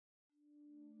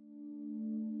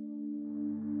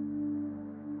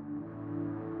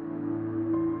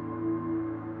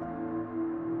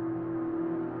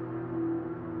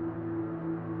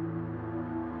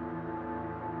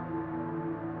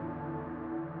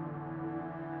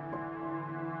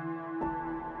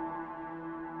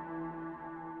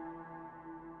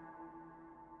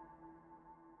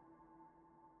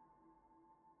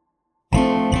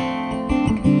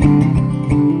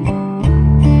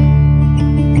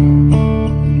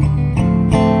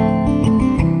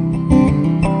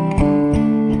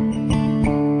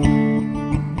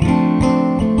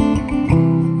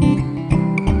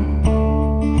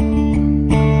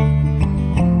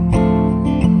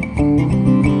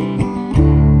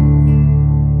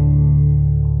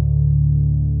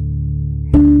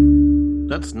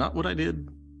That's not what I did.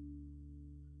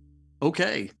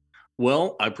 Okay.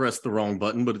 Well, I pressed the wrong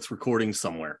button, but it's recording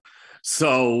somewhere.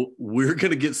 So we're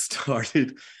going to get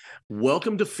started.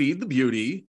 Welcome to Feed the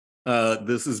Beauty.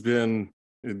 This has been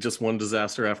just one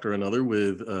disaster after another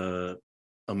with a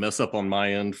mess up on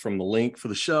my end from the link for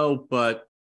the show, but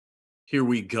here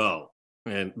we go.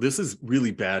 And this is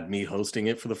really bad, me hosting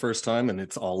it for the first time, and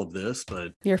it's all of this,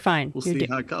 but you're fine. We'll see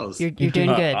how it goes. You're doing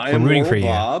good. I am rooting for you,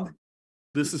 Bob.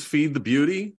 This is Feed the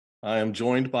Beauty. I am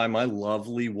joined by my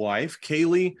lovely wife,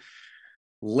 Kaylee,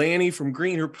 Lanny from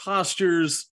Greener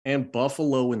Postures, and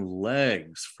Buffalo and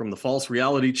Legs from the False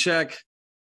Reality Check.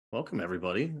 Welcome,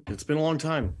 everybody. It's been a long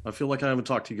time. I feel like I haven't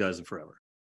talked to you guys in forever.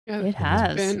 Yeah, it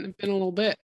has been a little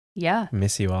bit. Yeah,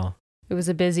 miss you all. It was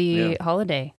a busy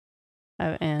holiday,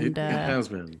 and it has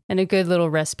been, and a good little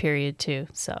rest period too.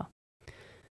 So.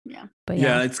 Yeah. But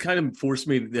yeah, it's kind of forced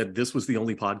me that this was the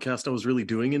only podcast I was really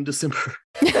doing in December.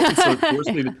 So it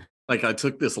forced me to, like, I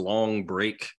took this long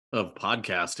break of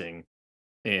podcasting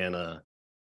and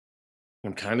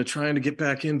I'm kind of trying to get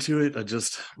back into it.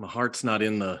 My heart's not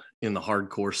in the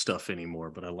hardcore stuff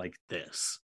anymore, but I like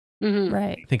this. Mm-hmm.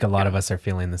 Right. I think a lot of us are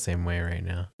feeling the same way right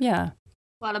now. Yeah.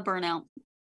 A lot of burnout.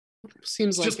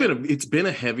 Seems like it's been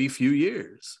a heavy few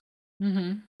years.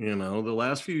 Mm-hmm. You know, the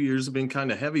last few years have been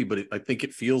kind of heavy, but I think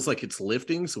it feels like it's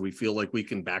lifting. So we feel like we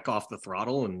can back off the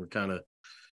throttle, and we're kind of,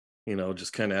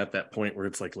 just kind of at that point where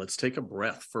it's like, let's take a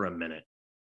breath for a minute.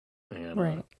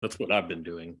 And that's what I've been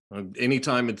doing.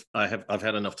 Anytime I've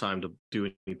had enough time to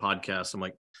do any podcasts, I'm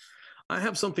like, I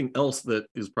have something else that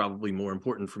is probably more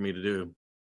important for me to do.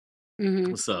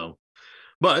 Mm-hmm. So,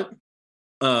 but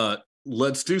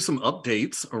let's do some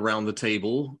updates around the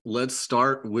table. Let's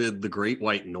start with the Great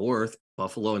White North,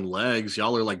 Buffalo and Legs.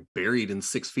 Y'all are like buried in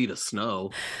 6 feet of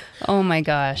snow. Oh my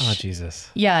gosh. Oh,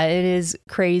 Jesus. Yeah, it is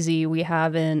crazy. We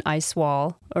have an ice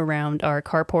wall around our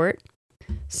carport.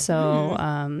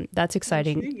 So that's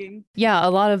exciting. Intriguing. Yeah,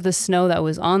 a lot of the snow that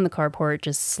was on the carport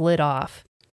just slid off.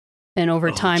 And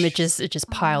over time, it just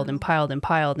piled and piled and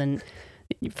piled. And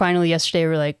finally yesterday, we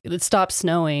were like, it stopped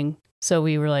snowing. So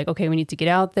we were like, okay, we need to get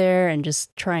out there and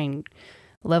just try and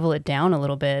level it down a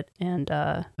little bit. And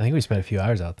I think we spent a few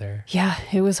hours out there. Yeah,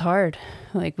 it was hard.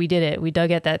 Like, we did it. We dug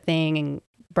at that thing and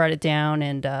brought it down,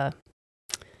 and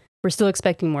we're still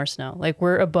expecting more snow. Like,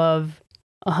 we're above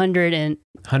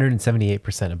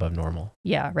 178% above normal.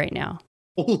 Yeah, right now.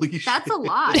 Holy shit. That's a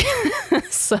lot.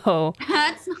 So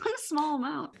that's not a small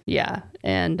amount. Yeah.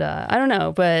 And I don't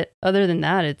know, but other than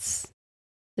that, it's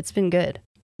been good.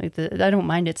 Like, I don't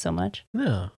mind it so much.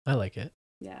 No, I like it.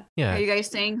 Yeah. Yeah. Are you guys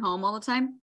staying home all the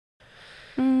time?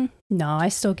 No, I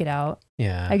still get out.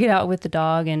 Yeah. I get out with the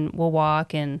dog, and we'll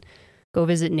walk and go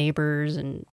visit neighbors.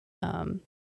 And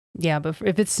but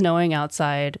if it's snowing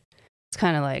outside, it's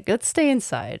kind of like, let's stay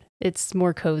inside. It's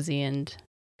more cozy, and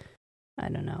I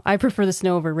don't know. I prefer the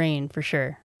snow over rain for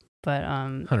sure. But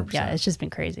 100%. Yeah, it's just been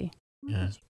crazy. Yeah.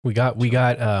 We got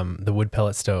the wood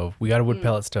pellet stove. We got a wood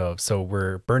pellet stove, so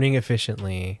we're burning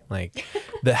efficiently. Like,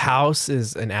 the house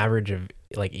is an average of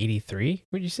like 83,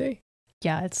 would you say?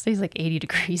 Yeah, it stays like 80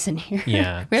 degrees in here.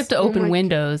 Yeah. We have to open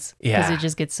windows because it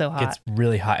just gets so hot. It's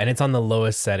really hot, and it's on the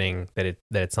lowest setting that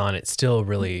it's on. It's still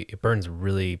it burns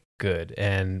really good,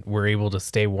 and we're able to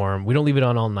stay warm. We don't leave it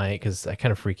on all night because I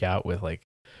kind of freak out with like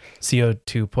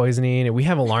CO2 poisoning. We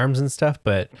have alarms and stuff,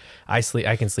 but I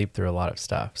can sleep through a lot of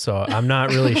stuff. So I'm not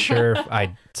really sure if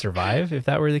I'd survive if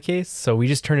that were the case. So we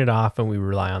just turn it off and we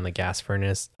rely on the gas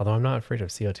furnace. Although I'm not afraid of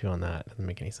CO2 on that. Doesn't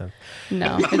make any sense.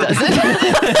 No, it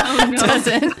doesn't. It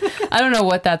doesn't. I don't know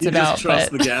what that's about. Just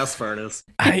trust the gas furnace.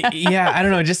 I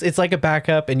don't know. It's like a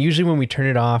backup. And usually when we turn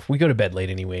it off, we go to bed late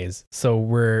anyways. So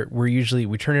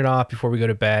we turn it off before we go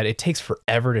to bed. It takes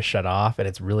forever to shut off, and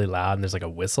it's really loud, and there's like a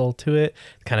whistle to it.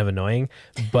 It's kind of annoying.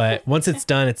 But once it's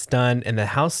done, it's done. And the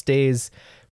house stays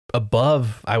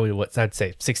above, I'd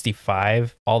say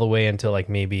 65 all the way until like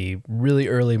maybe really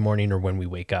early morning or when we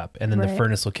wake up. And then the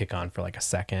furnace will kick on for like a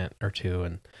second or two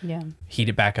and heat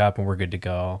it back up, and we're good to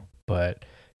go. But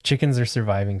chickens are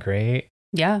surviving great.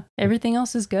 Yeah, everything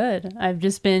else is good. I've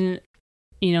just been,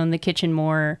 in the kitchen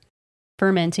more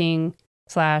fermenting /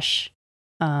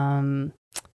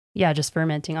 just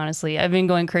fermenting, honestly. I've been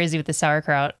going crazy with the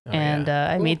sauerkraut,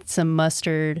 I made some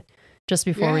mustard just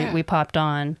before we popped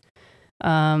on.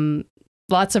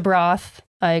 Lots of broth.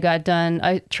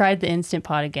 I tried the Instant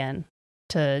Pot again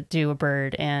to do a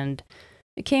bird, and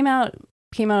it came out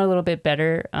a little bit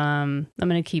better. I'm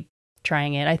going to keep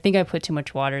trying it. I think I put too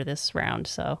much water this round,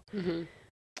 so it's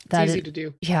easy to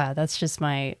do. Yeah, that's just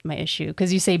my issue,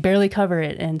 because you say barely cover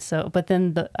it, and so, but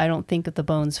then I don't think that the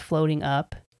bone's floating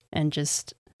up and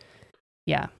just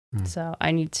Yeah. So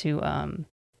I need to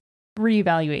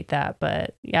reevaluate that.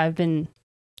 But yeah, I've been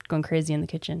going crazy in the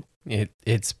kitchen.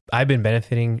 I've been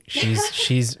benefiting.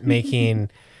 She's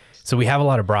making, so we have a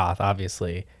lot of broth,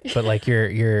 obviously, but like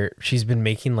she's been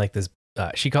making like this.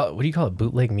 What do you call it?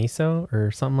 Bootleg miso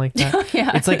or something like that?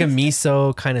 Yeah. It's like a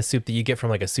miso kind of soup that you get from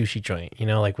like a sushi joint, you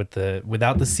know, like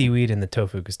without the seaweed and the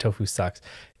tofu, because tofu sucks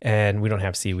and we don't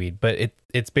have seaweed, but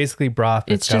it's basically broth.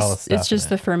 It's just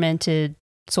the fermented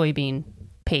soybean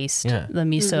paste, the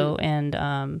miso,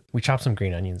 and we chop some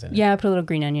green onions in it. Yeah, put a little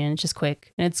green onion. It's just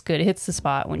quick and it's good. It hits the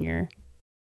spot when you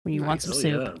want some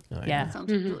soup. Yeah. Yeah. That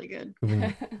sounds really good.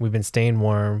 We've been staying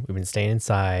warm. We've been staying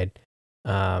inside.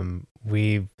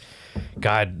 The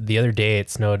other day it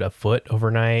snowed a foot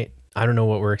overnight. I don't know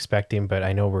what we're expecting, but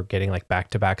I know we're getting like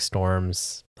back-to-back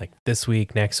storms like this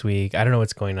week, next week. I don't know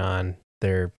what's going on.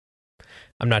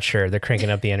 I'm not sure. They're cranking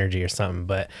up the energy or something,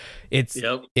 but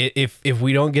if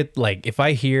we don't get, like, if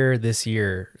I hear this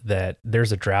year that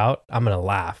there's a drought, I'm going to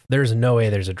laugh. There's no way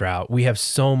there's a drought. We have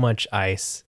so much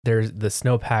ice. There's the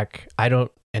snowpack. I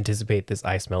don't anticipate this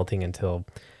ice melting until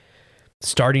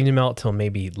starting to melt till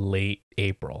maybe late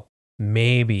April,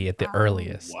 maybe at the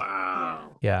earliest. Wow.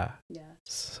 Yeah. Yeah.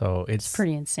 So it's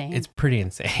pretty insane. It's pretty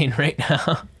insane right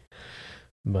now.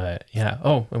 But yeah.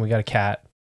 Oh, and we got a cat.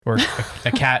 Or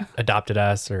a cat adopted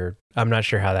us, or I'm not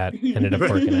sure how that ended up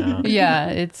working out.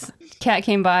 Yeah, cat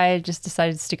came by, just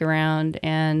decided to stick around,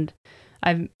 and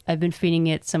I've been feeding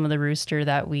it some of the rooster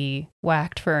that we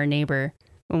whacked for our neighbor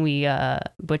when we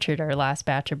butchered our last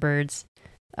batch of birds.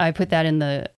 I put that in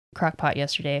the crock pot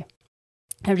yesterday.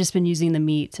 I've just been using the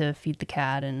meat to feed the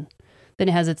cat, and then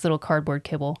it has its little cardboard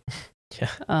kibble. Yeah,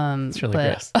 it's really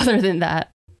but gross. Other than that,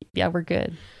 yeah, we're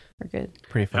good. We're good.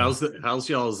 Pretty fun. How's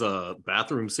y'all's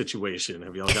bathroom situation?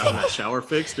 Have y'all gotten that shower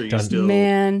fixed, or are you still?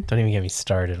 Man, don't even get me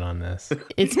started on this.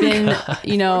 It's been,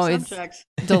 it's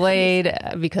delayed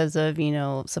because of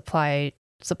supply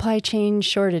chain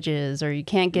shortages, or you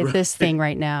can't get this thing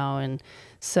right now, and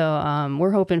so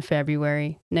we're hoping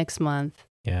February next month.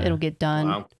 Yeah, it'll get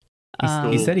done.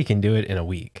 Wow. He said he can do it in a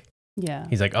week. Yeah.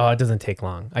 He's like, oh, it doesn't take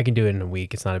long. I can do it in a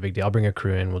week. It's not a big deal. I'll bring a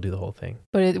crew in. We'll do the whole thing.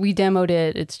 But we demoed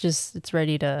it. It's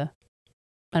ready to,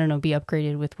 I don't know, be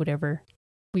upgraded with whatever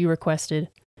we requested.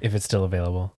 If it's still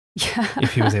available. Yeah.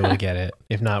 If he was able to get it.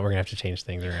 If not, we're going to have to change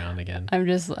things around again. I'm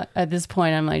just, at this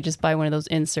point, I'm like, just buy one of those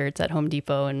inserts at Home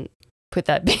Depot and put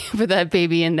that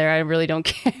baby in there. I really don't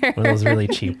care. One of those really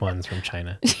cheap ones from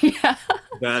China. Yeah.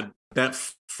 That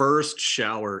first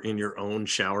shower in your own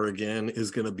shower again is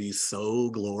going to be so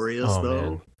glorious, though.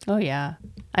 Man. Oh, yeah.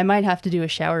 I might have to do a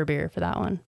shower beer for that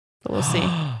one, but we'll see.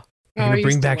 You're going to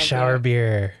bring back shower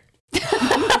beer.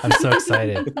 I'm so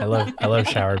excited. I love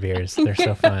shower beers. They're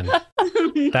so fun.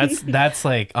 That's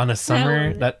like on a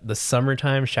summer, the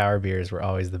summertime shower beers were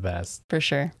always the best. For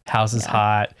sure. House is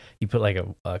hot. You put like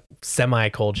a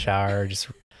semi-cold shower. It's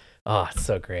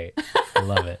so great. I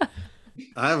love it.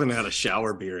 I haven't had a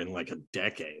shower beer in like a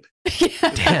decade.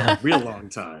 Damn. Real long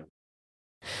time.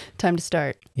 Time to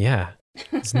start. Yeah.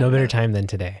 It's no better time than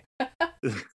today.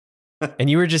 And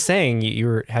you were just saying you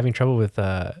were having trouble with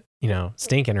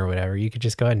stinking or whatever. You could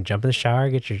just go ahead and jump in the shower,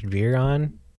 get your beer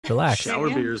on, relax. Shower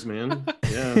beers, man.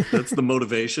 Yeah, that's the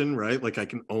motivation, right? Like I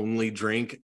can only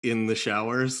drink in the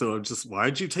shower. So I'm just,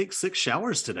 why'd you take 6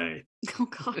 showers today? Oh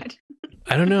God.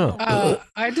 I don't know.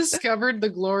 I discovered the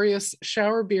glorious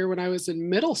shower beer when I was in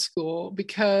middle school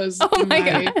because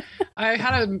God. I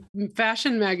had a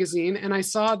fashion magazine and I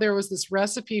saw there was this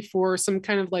recipe for some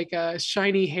kind of like a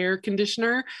shiny hair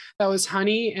conditioner that was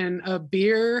honey and a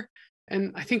beer.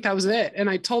 And I think that was it. And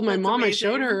I told my mom, amazing.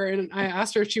 I showed her and I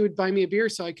asked her if she would buy me a beer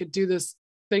so I could do this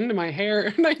thing to my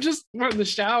hair. And I just went in the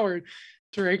shower and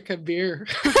drank a beer.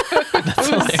 It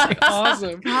was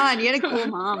awesome. God, you had a cool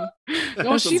mom.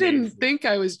 Well, she didn't think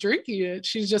I was drinking it.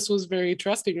 She just was very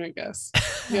trusting, I guess.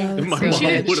 Yeah.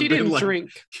 She didn't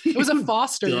drink. It was a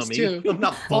Foster's too. I'm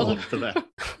not falling for that.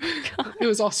 It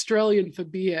was Australian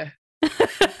Fabia.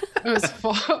 It was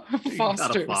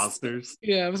Foster's. Foster's.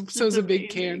 Yeah, it was a big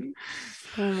can.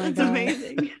 Oh my That's God.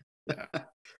 amazing.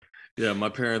 Yeah, my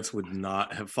parents would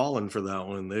not have fallen for that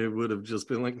one. They would have just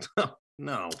been like,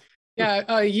 no. Yeah,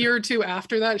 a year or two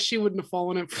after that, she wouldn't have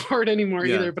fallen for it anymore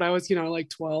either. But I was, like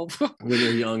 12. When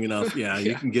you're young enough,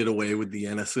 you can get away with the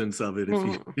innocence of it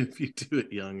if you do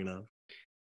it young enough.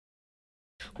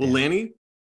 Well, Lanny,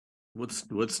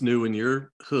 what's new in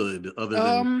your hood other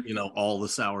than all the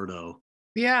sourdough?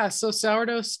 Yeah, so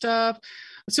sourdough stuff.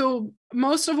 So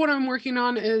most of what I'm working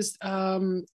on is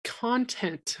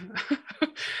content.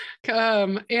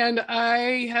 And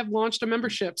I have launched a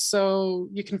membership. So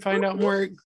you can find out more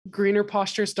at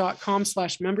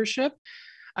greenerpostures.com/membership.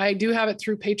 I do have it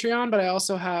through Patreon, but I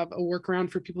also have a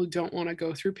workaround for people who don't want to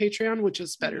go through Patreon, which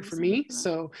is better for me.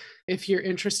 So if you're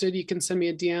interested, you can send me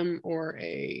a DM or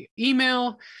a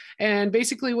email. And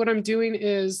basically what I'm doing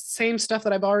is same stuff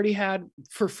that I've already had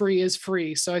for free is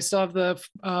free. So I still have the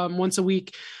once a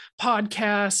week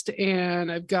podcast,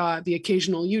 and I've got the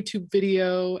occasional YouTube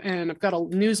video, and I've got a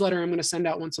newsletter I'm going to send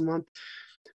out once a month.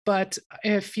 But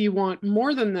if you want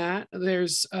more than that,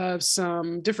 there's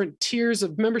some different tiers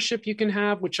of membership you can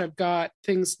have, which I've got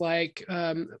things like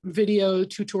video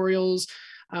tutorials,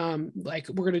 like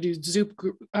we're going to do Zoom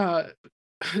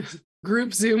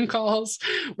group Zoom calls.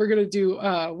 We're going to do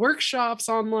workshops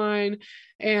online.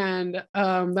 And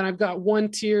then I've got one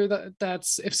tier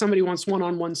that's if somebody wants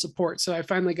one-on-one support. So I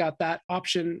finally got that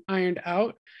option ironed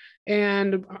out.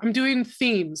 And I'm doing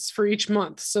themes for each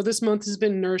month. So this month has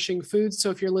been nourishing foods. So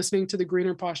if you're listening to the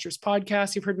Greener Postures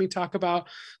podcast, you've heard me talk about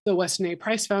the Weston A.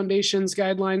 Price Foundation's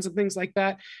guidelines and things like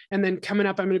that. And then coming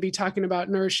up, I'm going to be talking about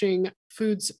nourishing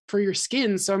foods for your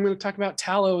skin. So I'm going to talk about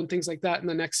tallow and things like that in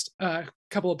the next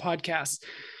couple of podcasts.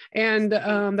 And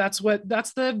that's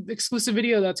the exclusive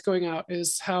video that's going out,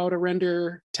 is how to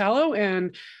render tallow.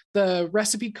 And the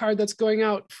recipe card that's going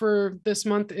out for this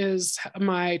month is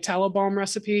my tallow balm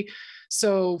recipe.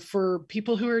 So for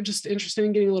people who are just interested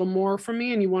in getting a little more from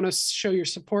me and you want to show your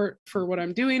support for what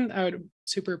I'm doing, I would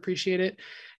super appreciate it.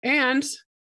 And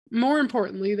more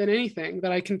importantly than anything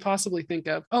that I can possibly think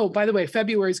of. Oh, by the way,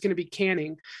 February is going to be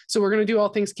canning. So we're going to do all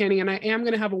things canning, and I am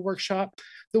going to have a workshop.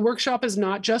 The workshop is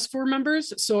not just for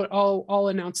members, so I'll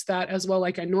announce that as well,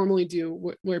 like I normally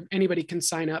do, where anybody can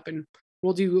sign up, and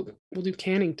we'll do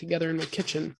canning together in my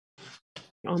kitchen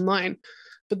online.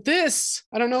 But this,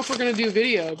 I don't know if we're going to do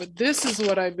video, but this is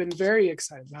what I've been very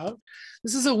excited about.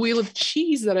 This is a wheel of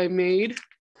cheese that I made.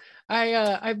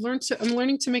 I'm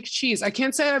learning to make cheese. I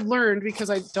can't say I've learned because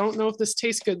I don't know if this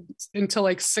tastes good until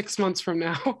like 6 months from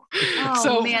now. Oh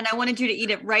so, man, I wanted you to eat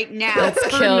it right now. That's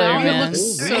killer, now, man. It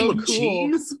looks so cool.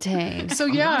 Cheese? Dang. So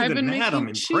yeah, I've been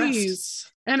making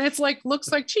cheese, and it's like looks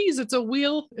like cheese. It's a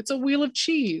wheel of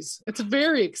cheese. It's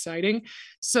very exciting.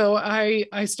 So I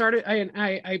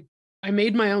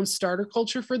made my own starter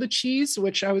culture for the cheese,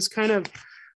 which I was kind of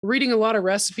reading a lot of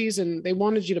recipes, and they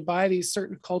wanted you to buy these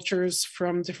certain cultures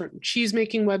from different cheese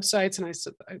making websites. And I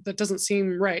said, that doesn't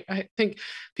seem right. I think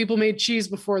people made cheese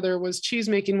before there was cheese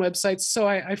making websites. So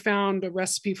I found a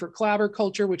recipe for clabber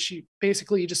culture, which you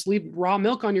just leave raw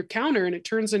milk on your counter and it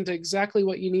turns into exactly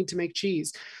what you need to make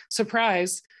cheese.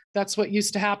 Surprise. That's what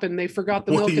used to happen. They forgot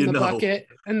the milk in the bucket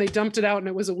and they dumped it out, and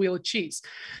it was a wheel of cheese.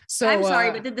 So I'm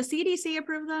sorry, but did the CDC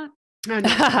approve that?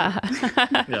 Yeah.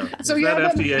 So is yeah,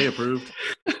 that FDA approved?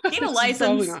 Need a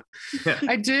license. Yeah.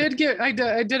 I did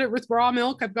it with raw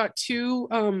milk. I've got two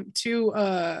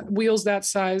wheels that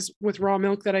size with raw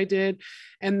milk that I did.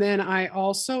 And then I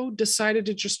also decided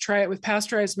to just try it with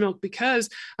pasteurized milk because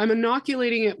I'm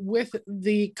inoculating it with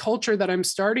the culture that I'm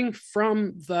starting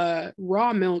from the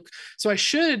raw milk. So I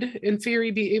should, in theory,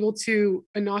 be able to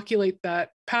inoculate that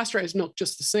pasteurized milk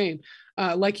just the same.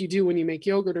 Like you do when you make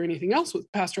yogurt or anything else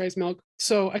with pasteurized milk.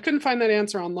 So I couldn't find that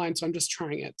answer online, so I'm just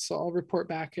trying it. So I'll report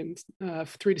back in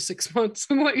 3 to 6 months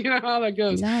and let you know how that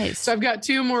goes. Nice. So I've got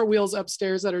 2 more wheels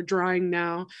upstairs that are drying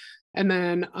now. And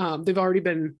then they've already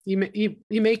been, you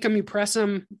make them, you press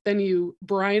them, then you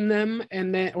brine them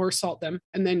or salt them,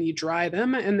 and then you dry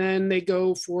them, and then they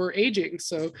go for aging.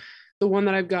 So the one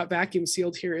that I've got vacuum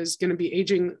sealed here is going to be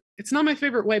aging. It's not my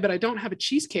favorite way, but I don't have a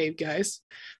cheese cave, guys.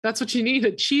 That's what you need,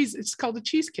 it's called a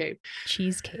cheese cave.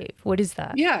 Cheese cave. What is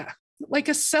that? Yeah. Like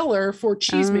a cellar for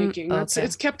cheese making. Okay.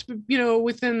 It's kept,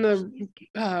 within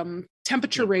the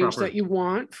temperature range that you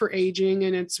want for aging,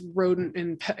 and it's rodent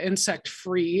and insect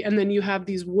free. And then you have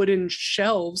these wooden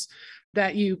shelves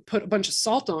that you put a bunch of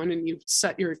salt on, and you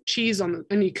set your cheese on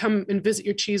and you come and visit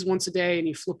your cheese once a day, and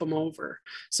you flip them over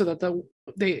so that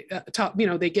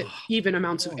they get even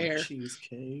amounts of air. Cheese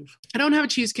cave. I don't have a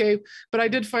cheese cave, but I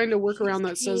did find a workaround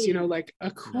that says, like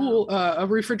a cool a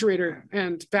refrigerator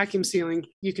and vacuum sealing.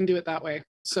 You can do it that way.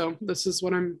 So this is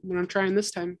what I'm trying this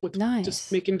time with. Nice.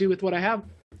 Just making do with what I have.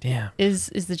 Damn. Is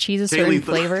the cheese a certain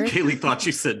flavor? Kaylee thought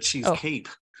you said cheese cape.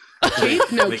 Cape?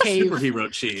 No, like cave. Superhero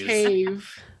cheese.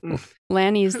 Cave.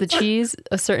 Lanny, is the cheese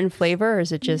a certain flavor, or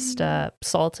is it just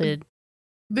salted?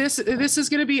 This is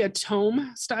going to be a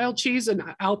tome style cheese, an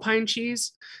Alpine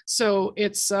cheese. So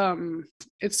it's going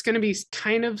to be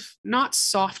kind of not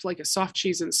soft like a soft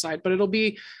cheese inside, but it'll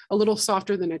be a little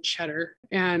softer than a cheddar,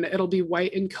 and it'll be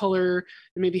white in color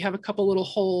and maybe have a couple little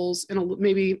holes and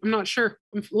maybe, I'm not sure,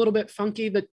 a little bit funky.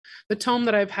 The tome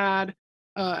that I've had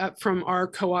from our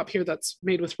co-op here that's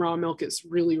made with raw milk is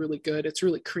really, really good. It's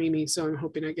really creamy. So I'm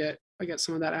hoping I get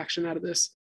some of that action out of this.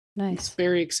 Nice. It's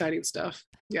very exciting stuff.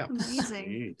 Yeah.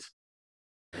 Amazing.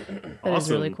 That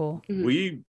is really cool.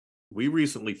 We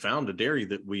recently found a dairy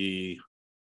that we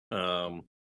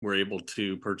were able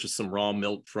to purchase some raw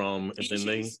milk from, and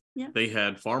then they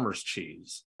had farmer's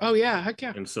cheese. Oh yeah, heck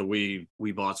yeah. And so we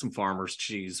bought some farmer's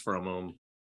cheese from them,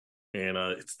 and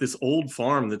it's this old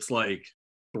farm that's like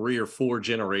 3 or 4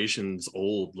 generations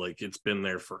old. Like it's been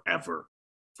there forever.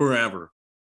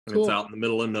 And Cool. it's out in the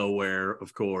middle of nowhere,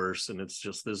 of course, and it's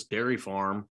just this dairy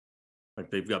farm. Like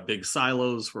they've got big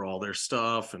silos for all their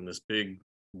stuff and this big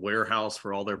warehouse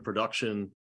for all their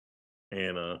production,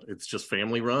 and it's just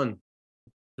family run.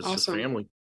 It's Awesome. just family.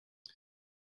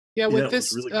 Yeah, with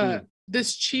this really cool.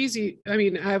 This cheesy, I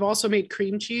mean, I've also made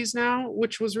cream cheese now,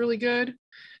 which was really good.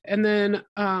 And then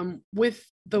with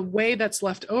the whey that's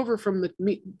left over from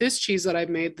this cheese that I've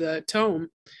made, the Tome,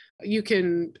 you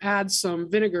can add some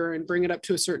vinegar and bring it up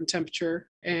to a certain temperature,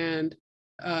 and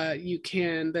you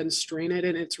can then strain it,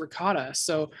 and it's ricotta.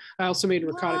 So I also made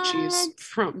ricotta cheese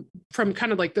from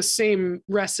kind of like the same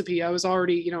recipe. I was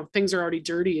already, things are already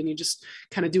dirty, and you just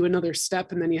kind of do another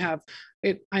step, and then you have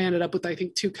it. I ended up with, I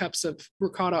think, 2 cups of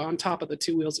ricotta on top of the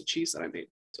 2 wheels of cheese that I made.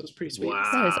 So it was pretty sweet. Wow.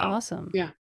 That is awesome. Yeah.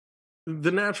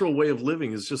 The natural way of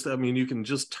living is just, I mean, you can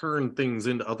just turn things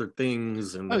into other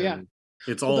things, and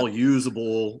it's all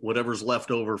usable. Whatever's left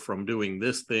over from doing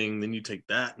this thing, then you take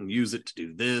that and use it to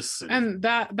do this. And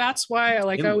that's why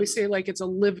I always say, like, it's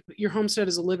your homestead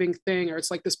is a living thing, or it's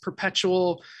like this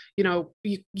perpetual,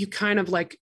 you kind of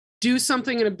like do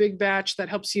something in a big batch that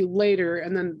helps you later,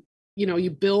 and then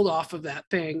you build off of that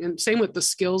thing. And same with the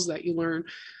skills that you learn.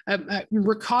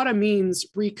 Ricotta means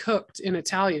recooked in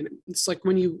Italian. It's like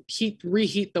when you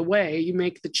reheat the whey, you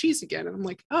make the cheese again. And I'm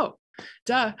like, oh,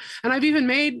 duh. And I've even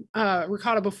made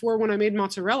ricotta before when I made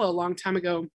mozzarella a long time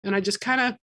ago. And I just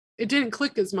it didn't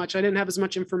click as much. I didn't have as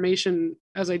much information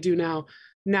as I do now.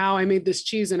 Now I made this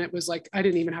cheese, and it was like, I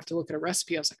didn't even have to look at a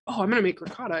recipe. I was like, oh, I'm going to make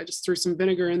ricotta. I just threw some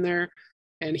vinegar in there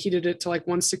and heated it to like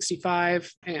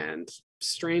 165 and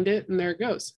strained it, and there it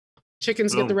goes.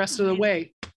 Chickens get the rest of the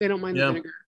whey. They don't mind the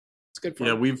vinegar. It's good for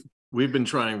them. We've been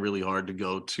trying really hard to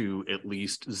go to at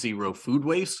least 0 food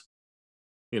waste.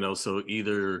 So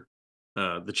either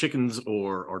the chickens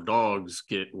or our dogs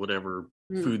get whatever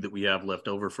food that we have left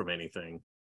over from anything.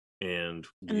 And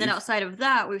then outside of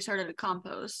that, we've started a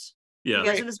compost. Yeah.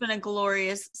 Because it's been a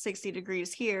glorious 60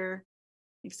 degrees here,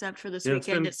 except for this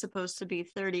weekend. It's supposed to be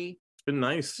 30. It's been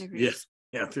nice. Yes.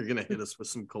 Yeah, they're gonna hit us with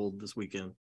some cold this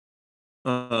weekend.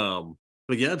 But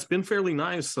yeah, it's been fairly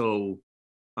nice. So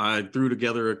I threw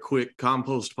together a quick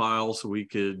compost pile so we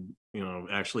could,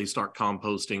 actually start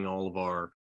composting all of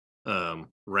our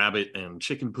rabbit and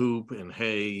chicken poop and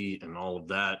hay and all of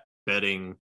that,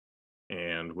 bedding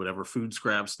and whatever food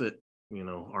scraps that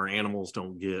our animals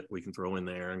don't get, we can throw in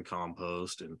there and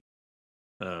compost.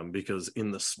 And because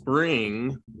in the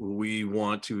spring we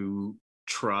want to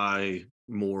try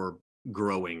more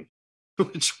growing,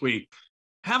 which we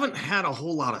haven't had a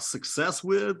whole lot of success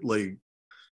with. Like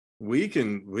we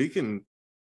can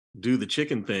do the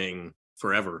chicken thing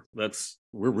forever.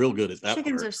 We're real good at that.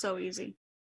 Chickens are so easy.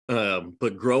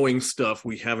 But growing stuff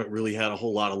we haven't really had a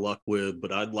whole lot of luck with.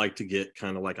 But I'd like to get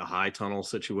kind of like a high tunnel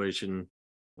situation,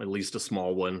 at least a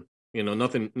small one.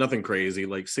 Nothing crazy,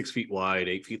 like 6 feet wide,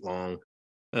 8 feet long,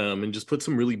 and just put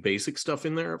some really basic stuff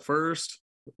in there at first.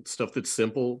 Stuff that's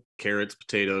simple: carrots,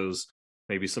 potatoes,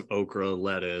 maybe some okra,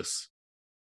 lettuce,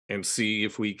 and see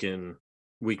if we can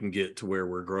get to where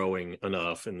we're growing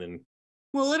enough. And then,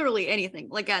 well, literally anything.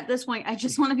 Like at this point, I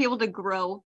just want to be able to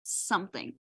grow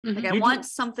something. Like I want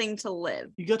something to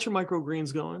live. You got your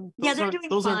microgreens going? Those they're doing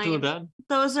fine. Aren't doing bad.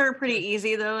 Those are pretty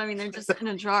easy though. I mean, they're just in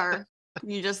a jar.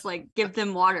 You just like give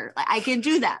them water. Like, I can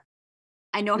do that.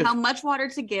 I know how much water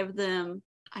to give them.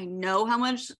 I know how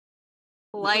much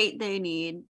light they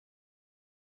need.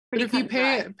 But if you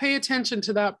pay attention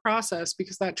to that process,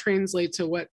 because that translates to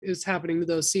what is happening to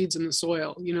those seeds in the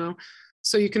soil,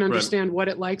 so you can understand what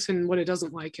it likes and what it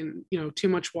doesn't like, and too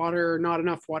much water or not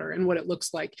enough water, and what it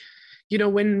looks like.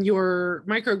 When your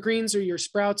microgreens or your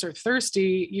sprouts are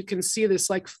thirsty, you can see this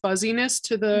like fuzziness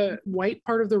to the white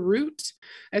part of the root.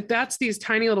 And that's these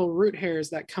tiny little root hairs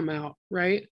that come out,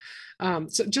 right?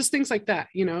 So just things like that,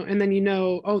 and then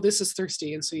oh, this is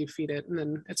thirsty. And so you feed it, and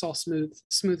then it's all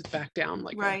smoothed back down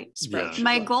like right. Sprout.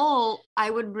 My goal,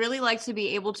 I would really like to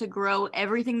be able to grow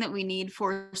everything that we need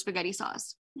for spaghetti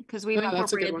sauce, because we've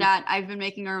incorporated that. I've been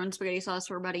making our own spaghetti sauce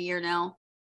for about a year now.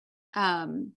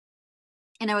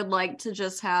 And I would like to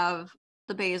just have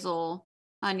the basil,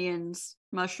 onions,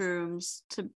 mushrooms,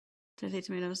 did I say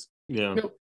tomatoes? Yeah.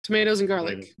 Nope. Tomatoes and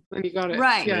garlic. Then you got it.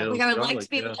 Right. Yeah. Like I would like to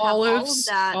be able to have olives, all of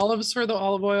that. Olives for the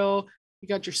olive oil, You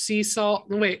got your sea salt.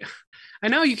 Wait, I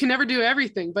know you can never do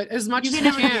everything, but as much You as can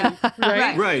you never can, do-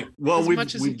 right? Right. Well, As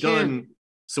much as you we've done. can.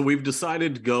 So we've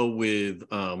decided to go with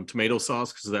tomato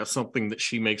sauce because that's something that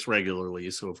she makes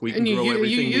regularly. So if we can And you grow you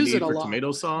everything we use need it a for lot.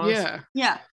 tomato sauce, Yeah.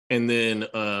 Yeah. and then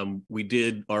we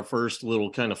did our first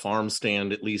little kind of farm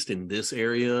stand, at least in this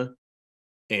area,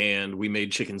 and we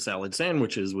made chicken salad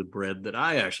sandwiches with bread that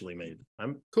I actually made.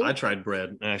 Cool. I tried bread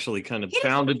and actually kind of It is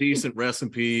found a amazing. decent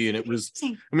recipe, and it was,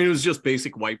 Amazing. I mean, it was just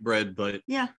basic white bread, but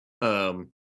Yeah.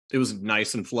 it was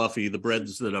nice and fluffy. The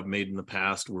breads that I've made in the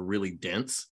past were really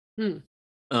dense.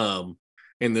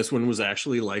 And this one was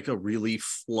actually like a really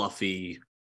fluffy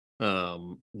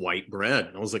white bread.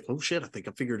 And I was like, oh shit, I think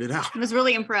I figured it out. I was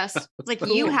really impressed. It's like,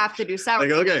 you Cool. have to do Like,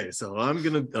 sourdough. okay, so I'm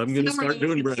gonna start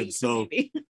doing bread. So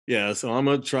yeah, so I'm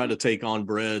gonna try to take on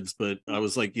breads, but I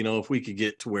was like, if we could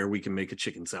get to where we can make a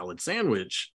chicken salad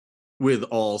sandwich with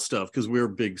all stuff, because we're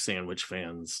big sandwich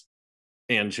fans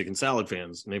and chicken salad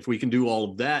fans, and if we can do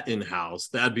all of that in-house,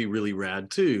 that'd be really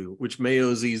rad too. Which mayo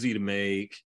is easy to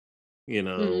make.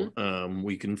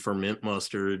 We can ferment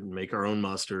mustard and make our own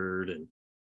mustard, and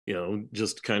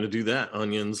just kind of do that.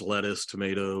 Onions, lettuce,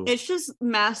 tomato. It's just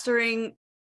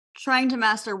trying to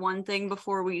master one thing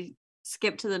before we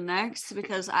skip to the next,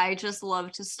 because I just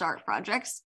love to start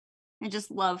projects. I just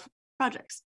love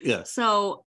projects. Yes.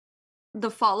 So the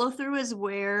follow through is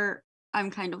where I'm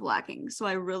kind of lacking. So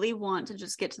I really want to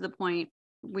just get to the point.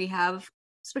 We have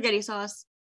spaghetti sauce.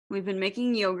 We've been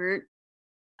making yogurt,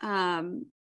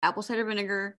 apple cider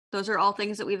vinegar. Those are all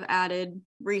things that we've added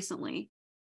recently.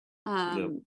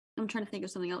 I'm trying to think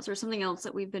of something else. There's something else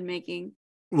that we've been making.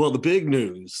 Well, the big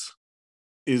news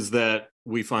is that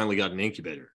we finally got an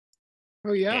incubator.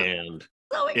 Oh yeah. And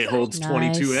So it excited. holds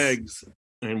 22 Nice. eggs,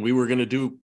 and we were gonna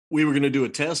do a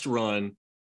test run,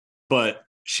 but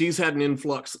she's had an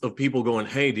influx of people going,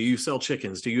 hey, do you sell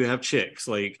chickens? Do you have chicks?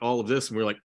 Like all of this. And we're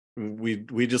like,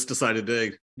 we just decided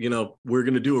to, we're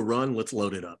gonna do a run. Let's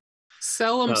load it up.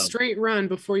 Sell them straight run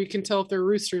before you can tell if they're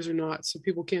roosters or not, so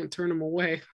people can't turn them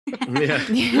away. Yeah.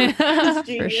 Yeah, for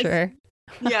Genius. sure.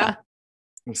 Yeah.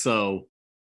 So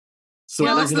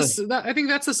Yeah, we're I think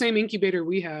that's the same incubator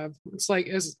we have. It's like,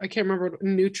 I can't remember,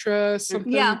 Nutra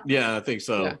something. Yeah. yeah, I think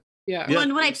so. Yeah. Yeah. Yeah. Well,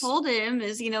 and what I told him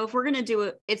is, if we're gonna do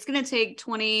it, it's gonna take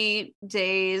 20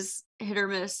 days, hit or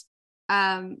miss.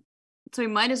 So we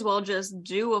might as well just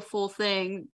do a full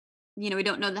thing. We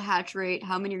don't know the hatch rate,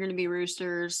 how many are gonna be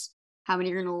roosters, how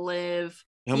many are gonna live,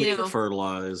 How many are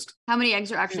fertilized? how many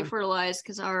eggs are actually Yeah. fertilized,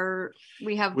 because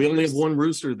we We only have one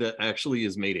rooster that actually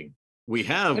is mating. We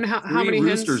have And how three many hens?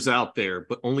 roosters out there,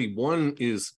 but only one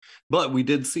is. But we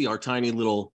did see our tiny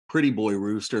little pretty boy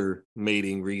rooster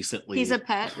mating recently. He's a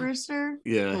pet rooster.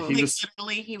 yeah. Oh. He Like, was,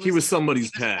 literally, he was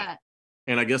somebody's he was a pet,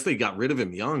 and I guess they got rid of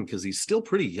him young because he's still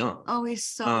pretty young. Oh, he's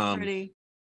so pretty.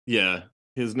 Yeah,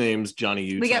 his name's Johnny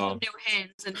Utah. We got some new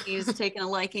hens, and he's taken a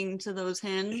liking to those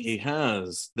hens. He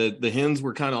has. The hens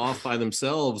were kind of off by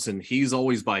themselves, and he's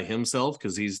always by himself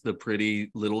because he's the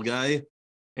pretty little guy,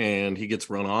 and he gets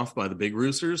run off by the big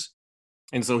roosters.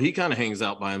 And so he kind of hangs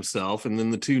out by himself. And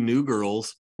then the two new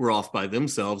girls were off by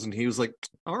themselves, and he was like,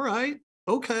 all right,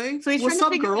 okay. So he's what's trying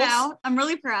up, to figure girls? it out. I'm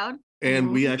really proud. And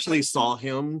Oh, we that's actually saw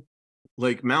him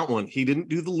like mount one. He didn't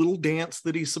do the little dance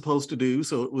that he's supposed to do,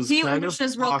 so it was He kind was of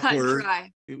just real cut and awkward.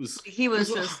 dry. It was He was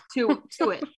just to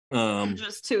it.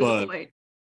 Just to but- the point.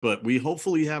 but we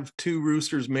hopefully have two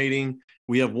roosters mating.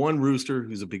 We have one rooster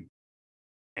who's a big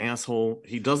asshole.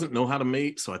 He doesn't know how to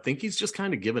mate, so I think he's just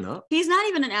kind of given up. He's not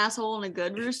even an asshole in a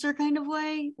good rooster kind of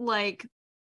way. Like,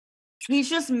 he's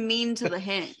just mean to the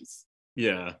hens.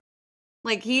 Yeah.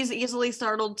 Like, he's easily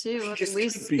startled too. I mean, we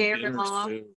scared him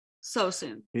off so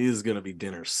soon. He is going to be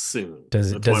dinner soon.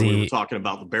 Does That's why we he- were talking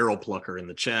about the barrel plucker in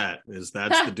the chat. That's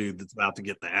the dude that's about to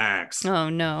get the axe. Oh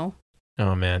no.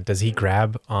 Oh man, does he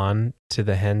grab on to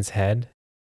the hen's head?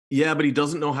 Yeah, but he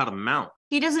doesn't know how to mount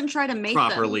He doesn't try to mate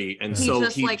properly, them. and He so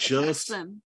just he like attacks just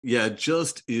them.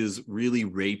 just is really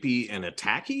rapey and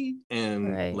attacky,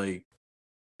 and Right. like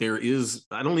there is.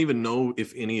 I don't even know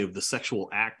if any of the sexual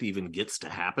act even gets to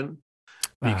happen.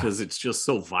 Because it's just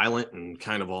so violent and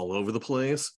kind of all over the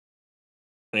place.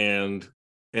 And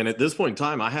at this point in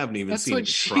time, I haven't even That's seen him what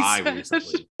she try said.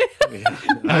 recently. Yeah. I was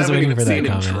haven't waiting even for that seen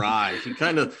him comment. try.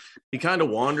 He kind of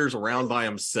wanders around by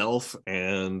himself,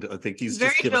 and I think he's Very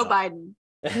just given Joe up. Biden.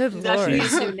 Good He's actually lord.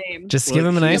 his new name. Just Well, give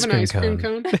him an you ice You have cream an ice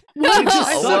cone. cream cone. He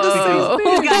just sucks Whoa.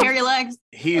 because He's got hairy legs.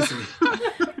 he's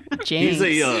Jinx.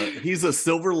 he's a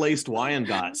silver laced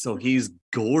Wyandotte, so he's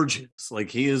gorgeous. Like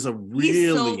he is a He's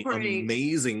so really pretty.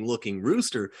 amazing looking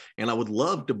rooster, and I would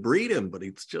love to breed him, but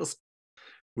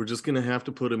we're just gonna have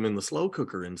to put him in the slow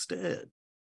cooker instead.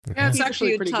 Yeah, it's Eat a actually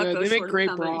few pretty good. tacos They make short of great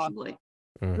combo broth. usually.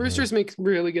 Roosters make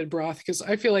really good broth because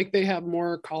I feel like they have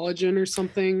more collagen or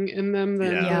something in them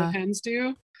than Yeah. the hens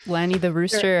do. Lanny the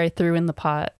rooster I threw in the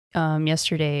pot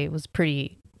yesterday was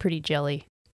pretty jelly.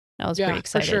 I was pretty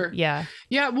excited. For sure. Yeah.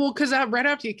 Yeah, well, because right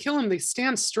after you kill them, they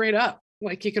stand straight up.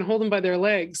 Like you can hold them by their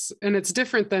legs, and it's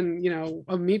different than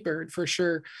a meat bird for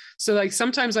sure. So like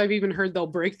sometimes I've even heard they'll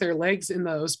break their legs in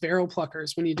those barrel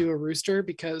pluckers when you do a rooster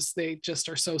because they just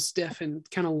are so stiff and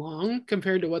kind of long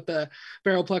compared to what the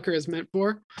barrel plucker is meant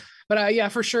for. But yeah,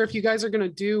 for sure, if you guys are gonna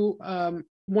do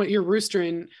what you're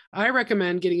roostering, I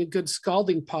recommend getting a good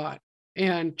scalding pot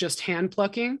and just hand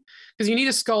plucking because you need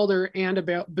a scalder and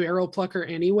a barrel plucker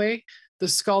anyway. The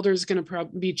scalder is going to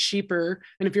probably be cheaper.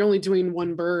 And if you're only doing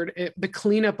one bird, the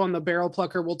cleanup on the barrel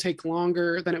plucker will take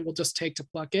longer than it will just take to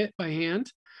pluck it by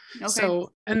hand. Okay.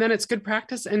 So, and then it's good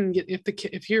practice. And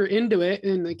if you're into it,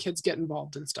 and the kids get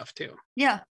involved and stuff too.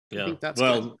 Yeah. Yeah. I think that's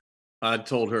well, good. I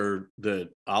told her that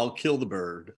I'll kill the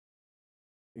bird.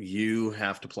 You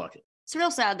have to pluck it. It's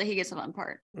real sad that he gets the fun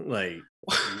part. Like,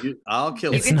 I'll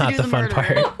kill It's it. not the fun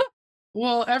part.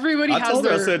 Well, everybody has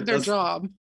their job.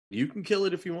 You can kill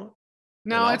it if you want.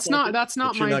 No, it's not. That's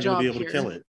not my job here. Be able to kill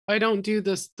it. I don't do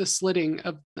the slitting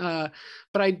of,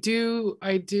 but I do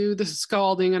the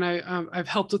scalding, and I've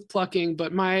helped with plucking.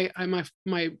 But my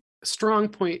strong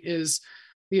point is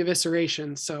the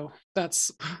evisceration. So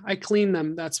I clean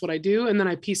them. That's what I do, and then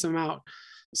I piece them out.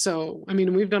 So I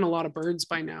mean, we've done a lot of birds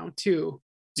by now too.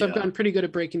 So I've gotten pretty good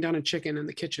at breaking down a chicken in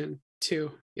the kitchen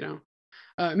too.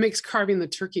 It makes carving the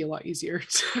turkey a lot easier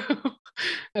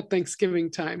at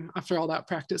Thanksgiving time after all that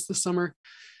practice this summer.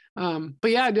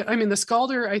 But yeah, I mean, the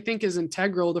scalder I think is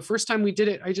integral. The first time we did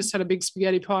it, I just had a big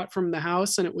spaghetti pot from the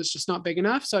house and it was just not big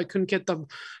enough. So I couldn't get the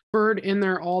bird in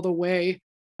there all the way.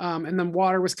 And then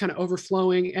water was kind of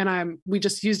overflowing, and we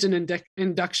just used an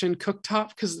induction cooktop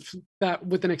because that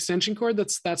with an extension cord,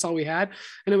 that's all we had.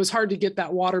 And it was hard to get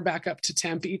that water back up to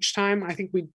temp each time. I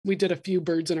think we did a few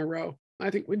birds in a row.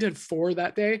 I think we did 4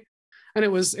 that day, and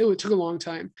it took a long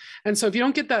time. And so if you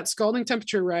don't get that scalding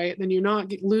temperature right, then you're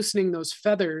not loosening those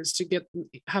feathers to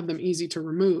have them easy to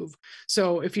remove.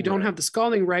 So if you don't have the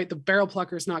scalding right, the barrel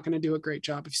plucker is not going to do a great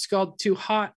job. If you scald too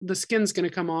hot, the skin's going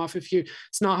to come off. If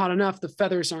it's not hot enough, the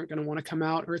feathers aren't going to want to come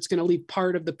out, or it's going to leave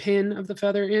part of the pin of the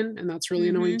feather in. And that's really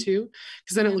annoying too,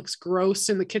 because then it looks gross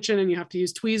in the kitchen and you have to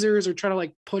use tweezers or try to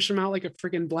like push them out like a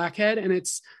freaking blackhead. And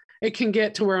it can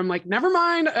get to where I'm like, never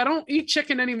mind, I don't eat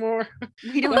chicken anymore.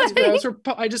 We don't.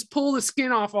 I just pull the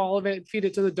skin off all of it, feed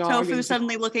it to the dog. Tofu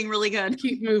suddenly looking really good.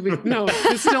 Keep moving. No,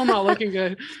 it's still not looking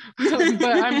good. But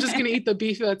I'm just gonna eat the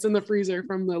beef that's in the freezer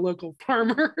from the local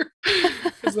farmer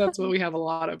because that's what we have a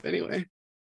lot of anyway.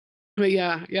 But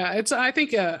yeah, I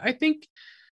think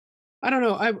I don't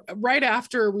know. Right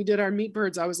after we did our meat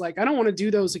birds, I was like, I don't want to do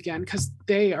those again because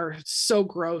they are so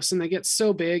gross and they get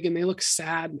so big and they look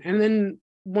sad. And then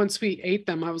once we ate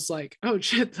them, I was like, oh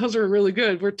shit, those are really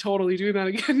good. We're totally doing that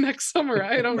again next summer.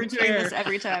 I don't We're doing this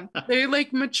every time. They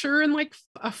like mature in like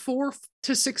 4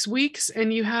 to 6 weeks,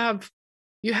 and you have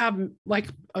like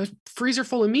a freezer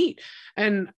full of meat.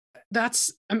 And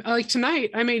that's like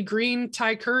tonight I made green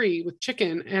Thai curry with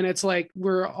chicken, and it's like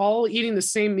we're all eating the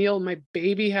same meal. My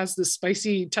baby has this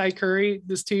spicy Thai curry,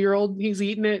 this 2-year-old, he's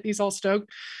eating it, he's all stoked.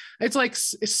 It's like,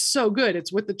 it's so good.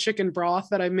 It's with the chicken broth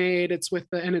that I made. It's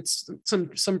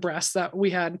some breasts that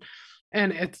we had.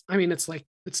 And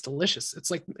it's delicious. It's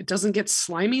like, it doesn't get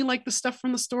slimy like the stuff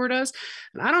from the store does.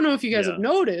 And I don't know if you guys have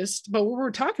noticed, but what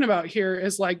we're talking about here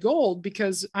is like gold,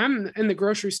 because I'm in the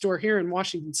grocery store here in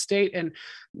Washington State. And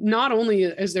not only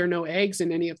is there no eggs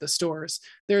in any of the stores,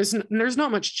 there's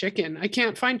not much chicken. I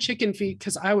can't find chicken feet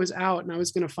because I was out and I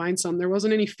was going to find some. There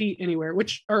wasn't any feet anywhere,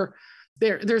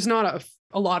 there's not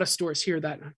a lot of stores here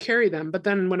that carry them. But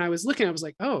then when I was looking, I was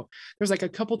like, oh, there's like a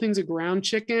couple things of ground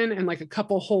chicken and like a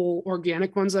couple whole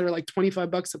organic ones that are like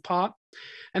 $25 a pop.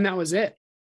 And that was it.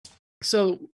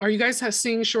 So are you guys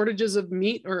seeing shortages of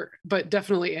meat but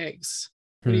definitely eggs?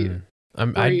 Where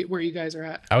you guys are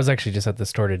at? I was actually just at the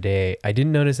store today. I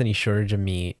didn't notice any shortage of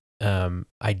meat.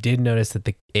 I did notice that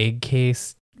the egg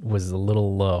case was a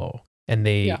little low, and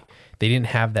they didn't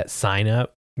have that sign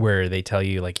up where they tell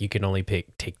you like you can only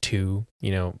take 2,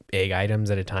 egg items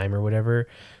at a time or whatever.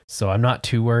 So I'm not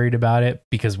too worried about it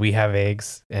because we have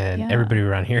eggs and everybody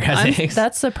around here has eggs.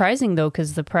 That's surprising though,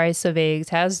 because the price of eggs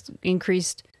has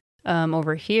increased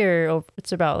over here.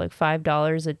 It's about like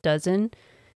 $5 a dozen.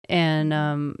 And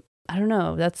I don't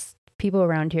know, that's people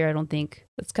around here. I don't think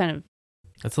it's kind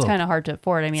of hard to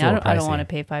afford. I mean, I don't want to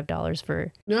pay $5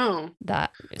 for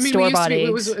that store-bought eggs.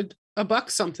 It was $1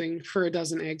 something for a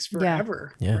dozen eggs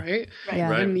forever. Yeah. Right. Yeah.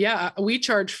 Right. And we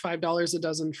charge $5 a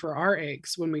dozen for our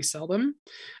eggs when we sell them.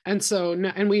 And so,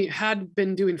 and we had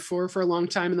been doing 4 for a long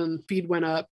time, and then the feed went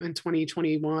up in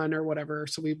 2021 or whatever.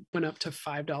 So we went up to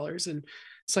 $5, and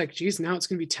it's like, geez, now it's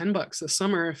going to be $10 this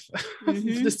summer if,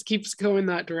 if this keeps going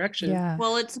that direction. Yeah.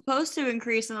 Well, it's supposed to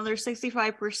increase another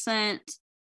 65%.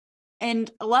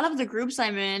 And a lot of the groups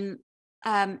I'm in,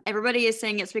 everybody is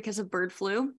saying it's because of bird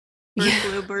flu.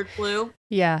 Bird flu.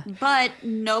 Yeah. But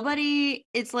nobody,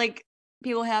 it's like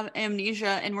people have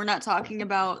amnesia, and we're not talking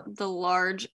about the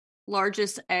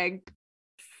largest egg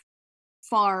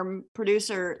farm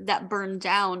producer that burned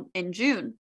down in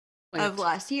June of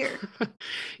last year.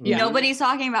 Yeah. Nobody's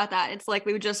talking about that. It's like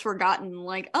we've just forgotten,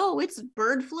 like, oh, it's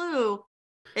bird flu.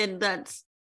 And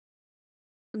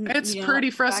it's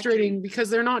pretty frustrating because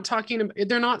they're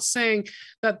not saying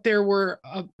that there were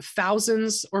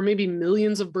thousands or maybe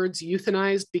millions of birds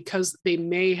euthanized because they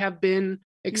may have been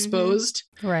exposed.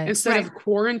 Right. Instead of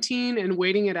quarantine and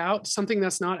waiting it out, something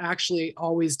that's not actually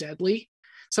always deadly,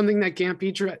 something that can't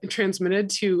be transmitted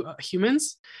to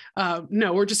humans.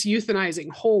 No, we're just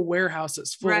euthanizing whole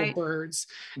warehouses full of birds.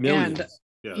 Millions.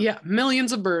 And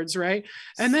millions of birds, right?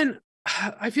 And then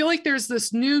I feel like there's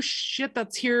this new shit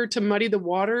that's here to muddy the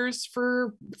waters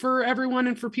for everyone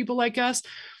and for people like us.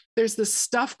 There's this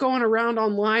stuff going around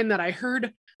online that I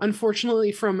heard,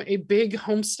 unfortunately, from a big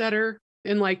homesteader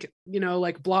and like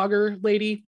blogger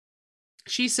lady.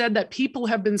 She said that people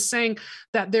have been saying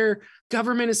that their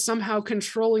government is somehow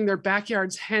controlling their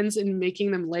backyards hens and making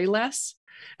them lay less.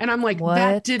 And I'm like,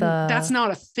 that's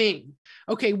not a thing.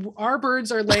 Okay, our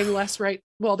birds are laying less, right?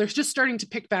 Well, they're just starting to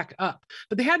pick back up,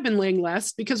 but they had been laying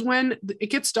less because when it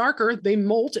gets darker, they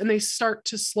molt and they start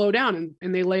to slow down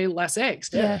and they lay less eggs.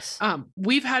 Yes.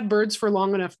 We've had birds for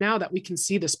long enough now that we can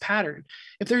see this pattern.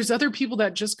 If there's other people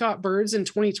that just got birds in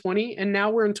 2020 and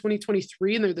now we're in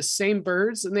 2023 and they're the same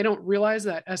birds and they don't realize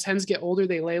that as hens get older,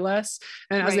 they lay less.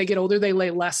 And as they get older, they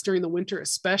lay less during the winter,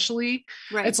 especially.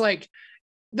 Right. It's like,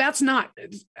 that's not,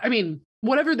 I mean,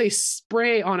 whatever they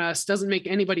spray on us doesn't make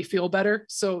anybody feel better.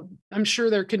 So I'm sure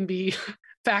there can be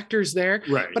factors there.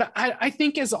 Right. But I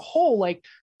think as a whole, like,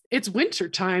 it's winter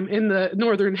time in the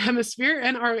Northern Hemisphere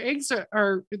and our eggs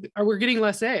are we're getting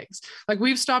less eggs. Like,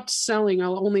 we've stopped selling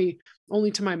only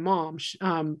to my mom.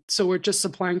 So we're just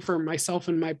supplying for myself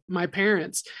and my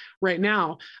parents right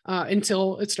now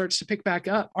until it starts to pick back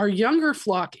up. Our younger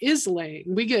flock is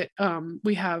laying.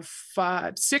 We have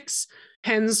 6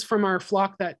 hens from our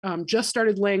flock that just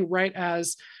started laying right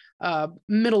as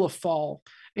middle of fall,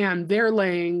 and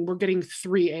we're getting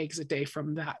 3 eggs a day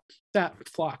from that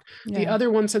flock. Yeah. The other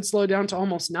ones had slowed down to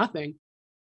almost nothing.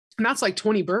 And that's like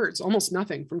 20 birds, almost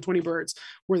nothing from 20 birds.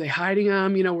 Were they hiding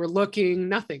them? We're looking,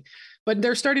 nothing. But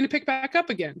they're starting to pick back up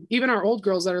again. Even our old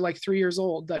girls that are like 3 years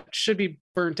old that should be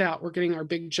burnt out, we're getting our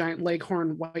big giant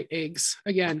leghorn white eggs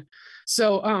again.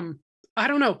 So I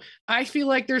don't know. I feel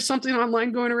like there's something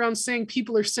online going around saying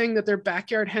people are saying that their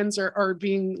backyard hens are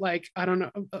being, like, I don't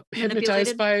know,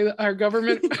 hypnotized by our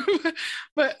government.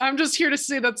 But I'm just here to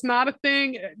say that's not a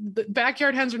thing. The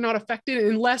backyard hens are not affected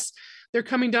unless they're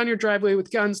coming down your driveway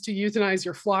with guns to euthanize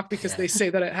your flock because they say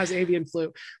that it has avian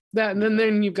flu. And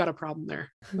then you've got a problem there.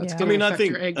 That's I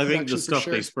think the stuff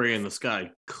they spray in the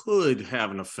sky could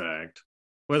have an effect.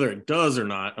 Whether it does or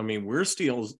not, I mean, we're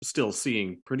still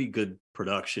seeing pretty good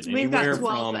production. We've got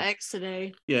 12 eggs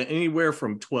today. Yeah, anywhere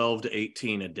from 12 to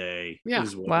 18 a day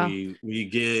is what we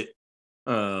get.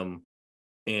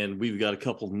 And we've got a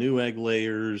couple new egg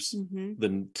layers.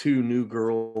 The 2 new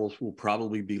girls will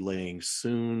probably be laying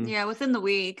soon. Yeah, within the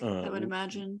week, I would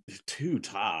imagine. 2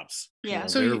 tops. Yeah.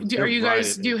 So do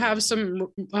you have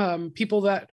some people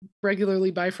that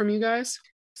regularly buy from you guys?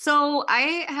 So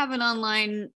I have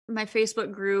my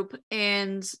Facebook group,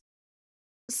 and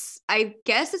I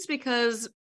guess it's because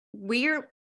we're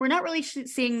not really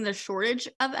seeing the shortage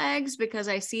of eggs because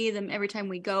I see them every time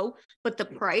we go, but the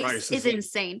price is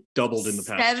insane. Doubled in the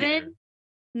past year.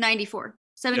 $7.94.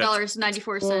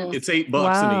 $7.94. It's $8 in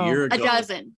a year ago. A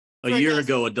dozen. A year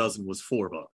ago, a dozen was $4.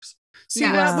 See,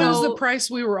 that was the price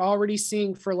we were already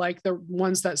seeing for like the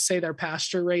ones that say they're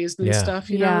pasture raised and stuff,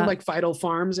 know, like Vital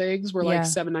Farms eggs were like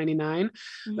 $7.99.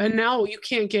 And now you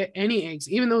can't get any eggs.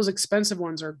 Even those expensive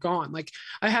ones are gone. Like,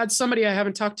 I had somebody I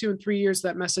haven't talked to in 3 years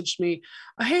that messaged me,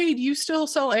 hey, do you still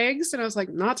sell eggs? And I was like,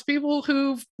 not to people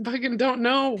who fucking don't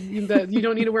know that you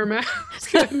don't need to wear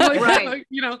masks. But I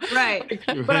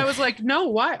was like, no,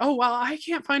 why? Oh, well, I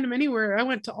can't find them anywhere. I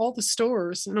went to all the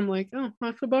stores, and I'm like, oh,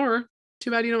 that's a bummer. Too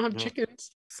bad you don't have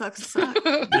chickens. Sucks. So we have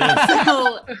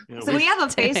a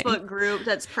Facebook group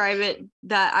that's private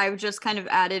that I've just kind of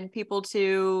added people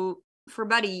to for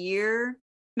about a year,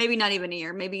 maybe not even a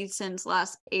year, maybe since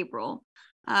last April,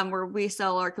 where we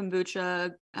sell our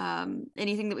kombucha,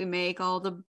 anything that we make, all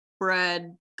the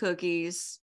bread,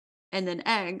 cookies, and then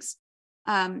eggs.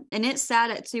 And it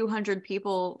sat at 200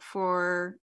 people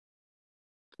for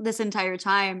this entire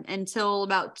time until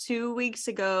about 2 weeks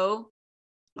ago,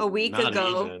 a week Not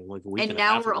ago, even, like a week and and a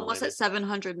now half we're ago, almost maybe. at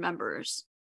 700 members.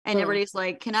 And Oh. everybody's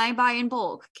like, can I buy in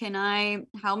bulk?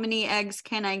 How many eggs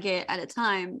can I get at a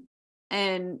time?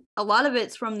 And a lot of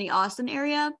it's from the Austin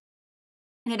area.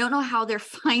 And I don't know how they're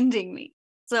finding me.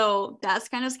 So that's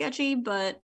kind of sketchy,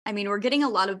 but I mean, we're getting a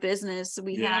lot of business.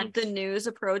 We Yeah. had the news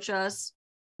approach us,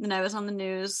 and I was on the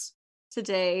news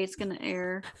today. It's going to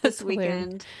air That's this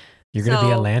weekend. You're gonna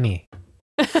be a So- Lanny.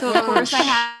 So of course I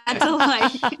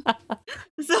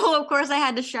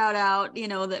had to shout out,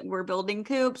 that we're building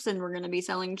coops and we're going to be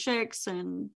selling chicks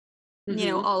and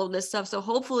Mhm. all of this stuff. So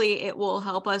hopefully it will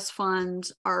help us fund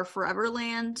our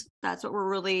Foreverland. That's what we're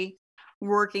really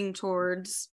working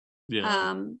towards.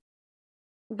 Yeah.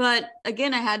 But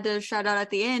again, I had to shout out at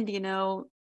the end,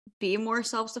 be more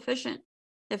self-sufficient.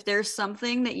 If there's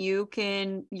something that your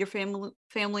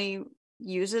family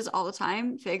uses all the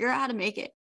time, figure out how to make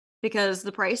it, because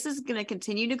the price is going to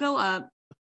continue to go up,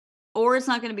 or it's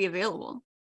not going to be available.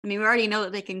 I mean, we already know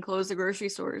that they can close the grocery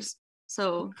stores.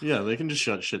 So Yeah, they can just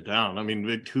shut shit down. I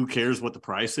mean, who cares what the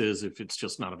price is if it's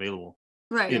just not available?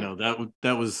 right.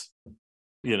 That was,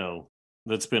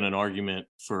 that's been an argument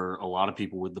for a lot of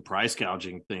people with the price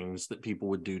gouging things that people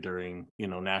would do during,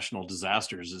 national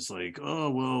disasters. It's like, oh,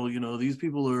 well, these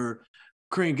people are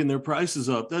cranking their prices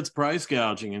up. That's price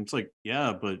gouging. And it's like,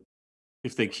 yeah, but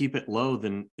if they keep it low,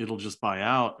 then it'll just buy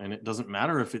out. And it doesn't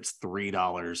matter if it's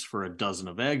 $3 for a dozen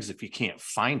of eggs. If you can't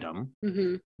find them,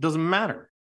 Mhm. it doesn't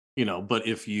matter, but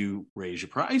if you raise your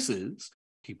prices,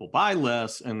 people buy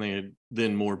less, and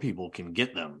then more people can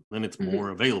get them. Then it's Mhm. more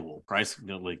available. Price,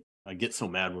 like, I get so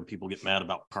mad when people get mad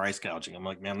about price gouging. I'm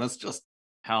like, man, that's just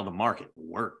how the market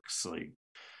works. Like,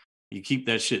 you keep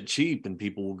that shit cheap and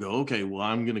people will go, okay, well,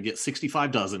 I'm going to get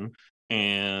 65 dozen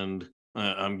and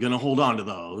I'm going to hold on to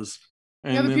those.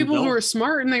 And Yeah, the then people who they'll- are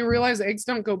smart and they realize eggs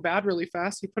don't go bad really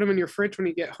fast. You put them in your fridge when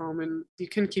you get home, and you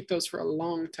can keep those for a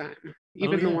long time.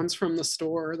 Even the yeah. ones from the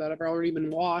store that have already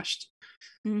been washed.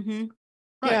 Mm-hmm.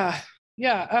 Right.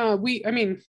 Yeah. I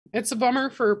mean, it's a bummer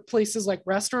for places like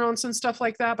restaurants and stuff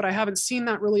like that, but I haven't seen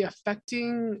that really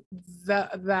affecting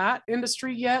that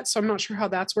industry yet. So I'm not sure how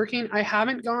that's working. I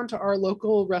haven't gone to our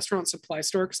local restaurant supply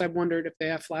store because I've wondered if they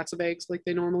have flats of eggs like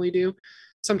they normally do.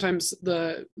 Sometimes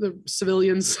the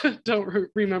civilians don't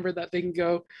remember that they can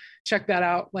go check that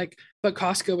out. But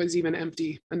Costco is even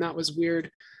empty, and that was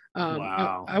weird.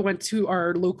 Wow. I went to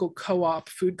our local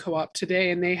food co-op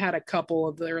today, and they had a couple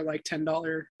of their like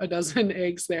 $10 a dozen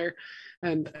eggs there,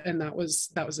 and that was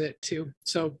it too.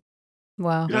 So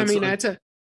Wow. I mean, That's it's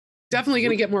definitely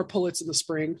going to get more pullets in the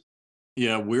spring.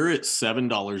 Yeah, we're at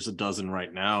 $7 a dozen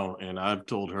right now, and I've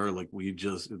told her, like, we're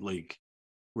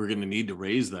going to need to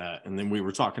raise that. And then we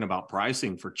were talking about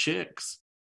pricing for chicks,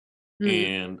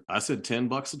 and I said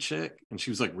 $10 a chick, and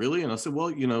she was like, really? And I said, well,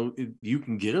 you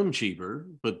can get them cheaper,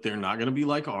 but they're not going to be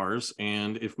like ours.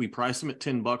 And if we price them at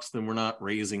 $10, then we're not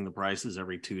raising the prices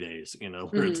every 2 days,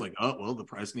 where it's like, oh, well, the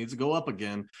price needs to go up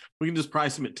again. We can just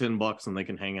price them at $10 and they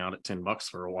can hang out at $10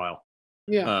 for a while.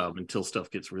 Yeah. Until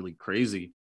stuff gets really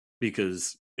crazy,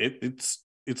 because it's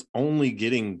only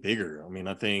getting bigger. I mean,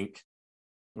 I think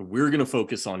we're going to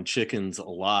focus on chickens a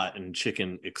lot and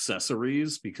chicken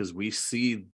accessories, because we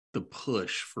see the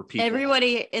push for people.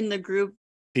 Everybody in the group,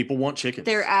 People want chickens.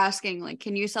 they're asking, like,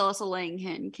 can you sell us a laying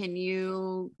hen? Do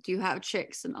you have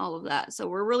chicks and all of that? So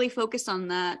we're really focused on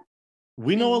that.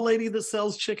 We know a lady that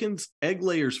sells chickens, egg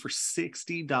layers for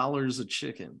 $60 a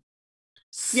chicken.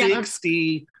 Yeah.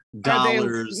 $60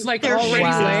 like a already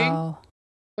chicken. laying? Wow.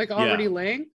 Like already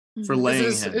laying? For Mhm. laying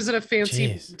Is hens. it a fancy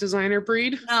Jeez. designer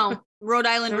breed? No, Rhode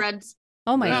Island No? Reds.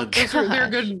 Oh my Yeah, god. They're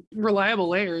good, reliable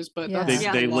layers, but Yeah. that's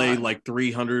They a lay lot. like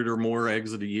 300 or more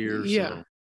eggs at a year. Yeah.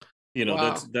 So, Wow.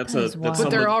 that's That is that's wild. But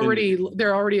they're something-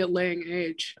 already at laying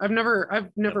age. I've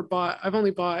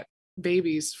only bought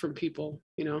babies from people,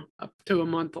 up to a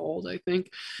month old, I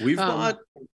think. We've um, got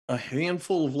a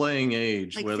handful of laying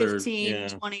age, Like whether 15,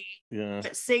 20, yeah,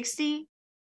 but 60?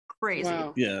 Crazy.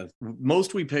 Wow. yeah.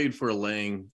 Most we paid for a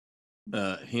laying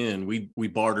hen. We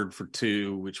bartered for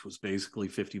 2, which was basically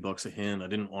 $50 a hen. I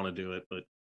didn't want to do it, but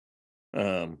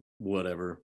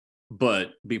whatever.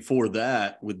 But before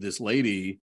that, with this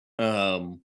lady,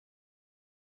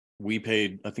 we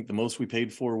paid, I think the most we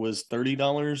paid for was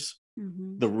 $30.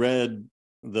 Mhm. The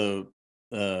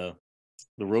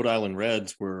the Rhode Island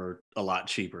Reds were a lot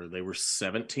cheaper. They were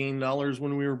 $17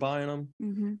 when we were buying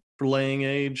them for laying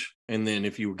age. And then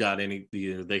if you got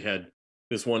they had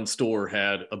this one store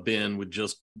had a bin with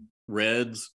just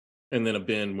reds and then a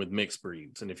bin with mixed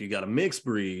breeds. And if you got a mixed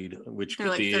breed, which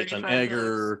could be an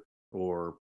Egger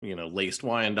or, laced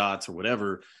Wyandottes or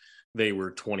whatever, they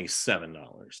were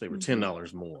 $27. They were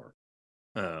 $10 more.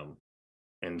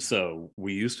 And so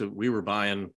we were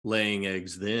buying laying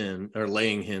hens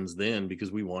then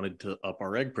because we wanted to up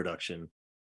our egg production.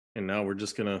 And now we're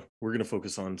gonna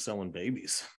focus on selling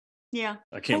babies. Yeah.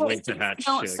 I can't wait to hatch.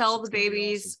 Don't sell the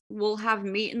babies. Awesome. We'll have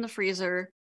meat in the freezer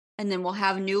and then we'll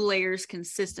have new layers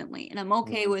consistently. And I'm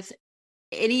okay with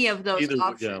any of those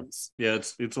options. Yeah,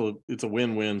 it's a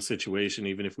win-win situation.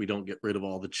 Even if we don't get rid of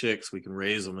all the chicks, we can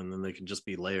raise them and then they can just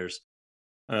be layers.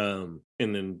 And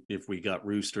then if we got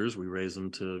roosters, we raise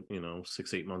them to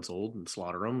 6-8 months old and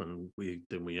slaughter them, and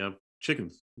we have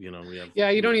chickens. You don't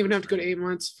even have to go to 8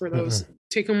 months for those.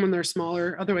 Take them when they're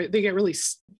smaller. Otherwise, they get really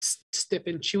stiff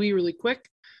and chewy really quick.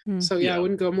 So I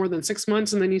wouldn't go more than 6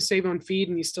 months, and then you save on feed,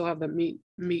 and you still have that meat.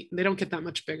 They don't get that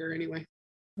much bigger anyway.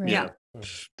 Right. Yeah.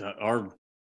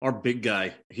 Our big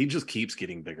guy, he just keeps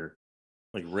getting bigger.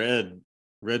 Like Red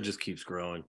just keeps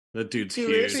growing. That dude's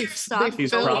huge. They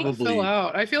fill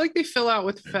out. I feel like they fill out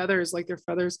with feathers. Like their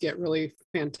feathers get really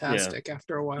fantastic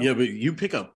after a while. Yeah, but you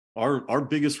pick up our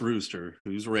biggest rooster,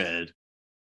 who's Red.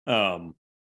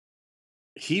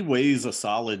 He weighs a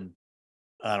solid,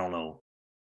 I don't know,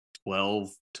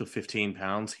 12 to 15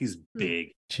 pounds. He's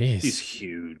big. Jeez. He's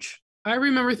huge. I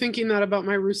remember thinking that about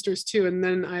my roosters too, and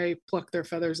then I plucked their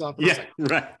feathers off. Yeah,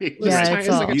 right. Yeah, it's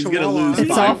like a he's gonna chihuahua. lose It's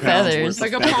 5 all pounds feathers.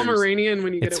 Like a feathers. Pomeranian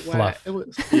when you get It's it wet.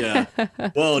 Yeah.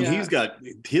 Well, and Yeah. he's got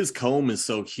his comb is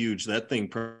so huge that thing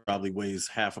probably weighs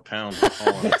half a pound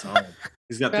all on its own.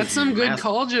 He's got That's some good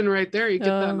collagen right there. You get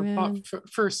that in a pot man.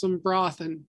 for some broth,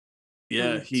 and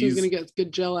Yeah, so you're gonna get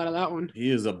good gel out of that one. He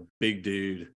is a big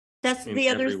dude. That's in the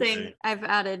other every thing way. I've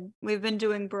added. We've been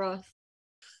doing broth.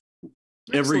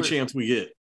 Every Excellent. chance we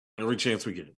get.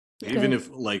 Yeah. Even if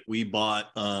we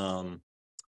bought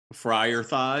fryer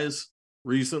thighs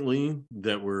recently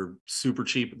that were super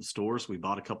cheap at the store, so we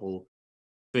bought a couple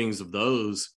things of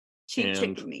those. Cheap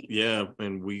chicken meat. Yeah,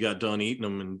 and we got done eating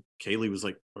them, and Kaylee was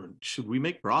like, should we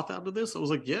make broth out of this? I was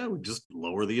like, yeah, we just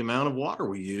lower the amount of water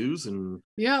we use. And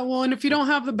Yeah, well, and if you don't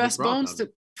have the best broth bones, out of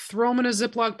to throw them in a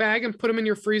Ziploc bag and put them in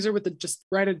your freezer with just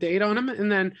write a date on them, and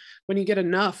then when you get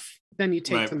enough, then you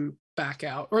take them back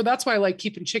out. Or that's why I like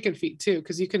keeping chicken feet too,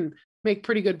 because you can make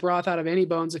pretty good broth out of any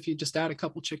bones if you just add a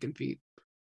couple chicken feet.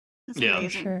 That's Yeah.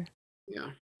 amazing. Sure. Yeah.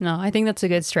 No, I think that's a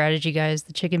good strategy, guys.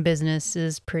 The chicken business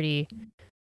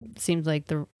seems like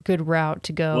the good route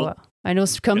to go. Well, I know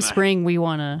come spring we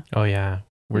want to. Oh yeah.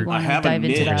 We I wanna have a dive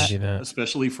into niche, that.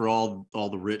 especially for all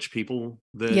the rich people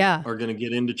that are going to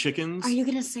get into chickens. Are you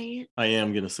gonna say it? I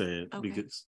am going to say it Okay.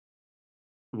 because,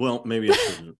 well, maybe I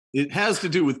shouldn't. It has to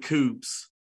do with coops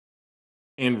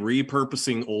and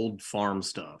repurposing old farm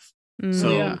stuff.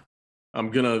 So Yeah.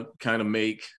 I'm going to kind of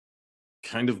make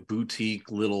kind of boutique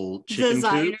little chicken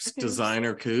coops,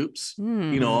 designer coops.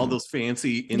 All those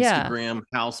fancy Instagram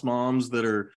house moms that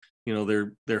are,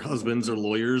 their husbands are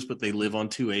lawyers, but they live on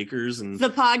 2 acres, and The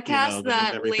podcast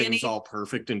that everything's Lanny, all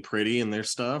perfect and pretty in their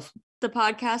stuff. the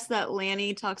podcast that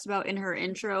Lanny talks about in her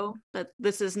intro, that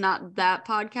this is not that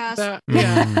podcast.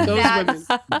 Those women.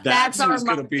 That's our who's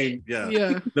gonna market. be yeah.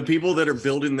 Yeah. The people that are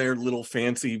building their little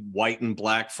fancy white and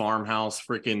black farmhouse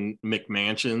freaking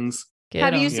McMansions.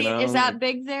 Have you You seen? know, Is that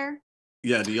big there?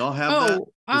 Yeah, do y'all have that?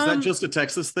 Is that um, just a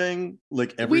Texas thing?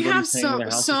 Like we everybody's have saying their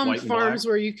house is some white and farms black?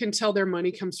 where you can tell their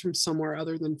money comes from somewhere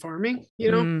other than farming,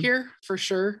 here for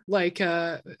sure. Like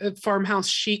a farmhouse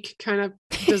chic kind of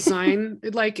design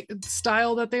like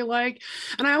style that they like.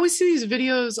 And I always see these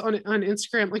videos on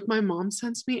Instagram. Like my mom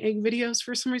sends me egg videos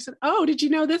for some reason. Oh, did you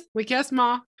know this? Like, yes,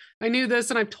 Ma, I knew this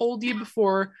and I've told you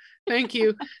before. Thank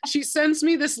you. She sends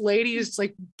me this lady who's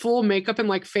like full makeup and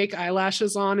like fake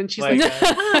eyelashes on, and she's like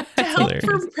to help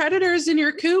from predators in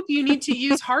your coop, you need to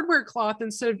use hardware cloth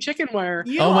instead of chicken wire.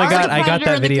 Oh my God, I got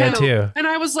that video too. And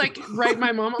I was like, right,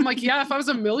 my mom, I'm like, yeah, if I was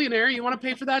a millionaire, you want to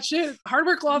pay for that shit?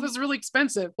 Hardware cloth is really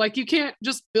expensive. Like you can't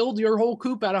just build your whole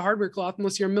coop out of hardware cloth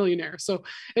unless you're a millionaire. So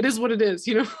it is what it is,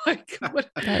 like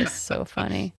what? That is so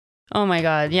funny. Oh my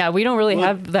God. Yeah, we don't really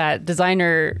have that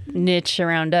designer niche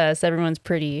around us. Everyone's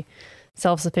pretty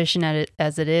self-sufficient at it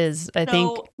as it is. I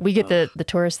think we get the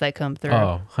tourists that come through.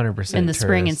 Oh, 100% in the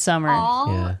spring and summer.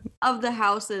 All of the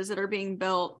houses that are being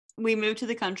built, we moved to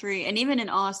the country, and even in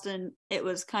Austin, it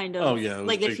was kind of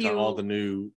like if you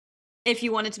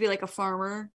wanted to be like a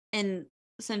farmer in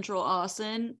central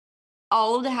Austin,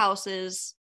 all of the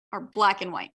houses are black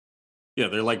and white. Yeah,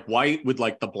 they're like white with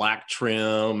like the black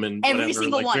trim and Every whatever,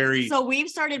 single like one. very So we've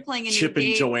started playing a new Chip and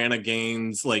game. Joanna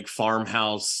Gaines, like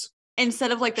farmhouse.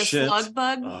 Instead of like the Shit. slug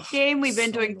bug game, we've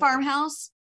been so doing good.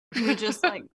 farmhouse. We just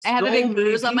like I have a So big many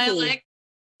bruise on my people- leg.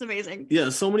 It's amazing. Yeah,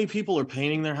 so many people are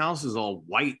painting their houses all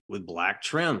white with black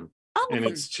trim. Oh, And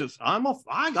it's just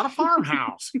I got a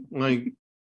farmhouse. Like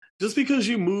just because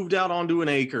you moved out onto an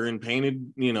acre and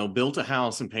painted, built a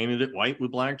house and painted it white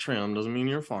with black trim doesn't mean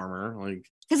you're a farmer. Like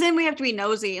because then we have to be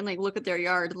nosy and like look at their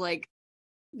yard. Like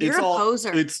you're it's a all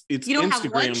poser. it's You don't Instagram,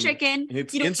 have one chicken.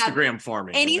 It's You don't have Instagram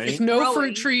farming. anything. right? No growing.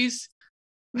 fruit trees.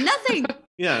 Nothing.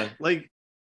 Yeah, like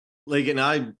and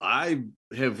I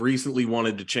have recently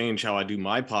wanted to change how I do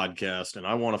my podcast, and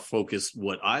I want to focus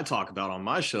what I talk about on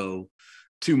my show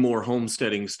to more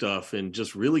homesteading stuff and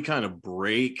just really kind of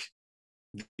break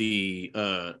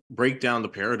down the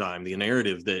paradigm, the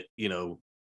narrative that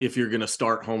if you're going to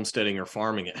start homesteading or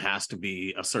farming, it has to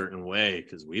be a certain way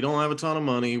because we don't have a ton of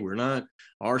money.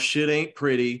 Our shit ain't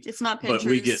pretty. It's not Pinterest. But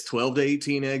we get 12 to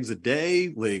 18 eggs a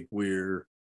day. Like we're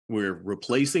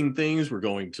replacing things. We're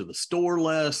going to the store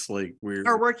less. Like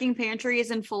our working pantry is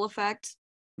in full effect.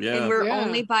 yeah. And we're Yeah.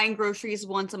 only buying groceries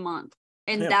once a month.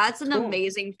 And Yeah, that's an cool.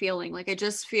 amazing feeling. Like I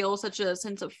just feel such a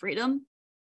sense of freedom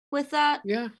with that.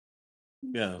 Yeah.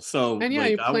 Yeah. So And yeah,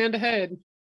 like, you planned ahead.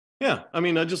 yeah. I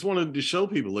mean, I just wanted to show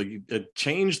people like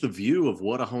change the view of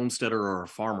what a homesteader or a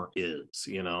farmer is,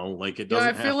 like it Yeah, doesn't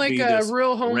I feel have like to be a this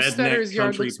real homesteader's redneck yard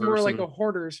country looks more like person. a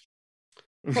hoarder's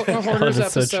a Oh, hoarder's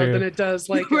that's so episode true. than it does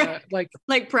like Like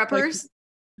preppers.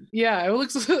 yeah, it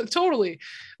looks totally.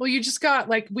 Well, you just got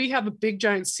like we have a big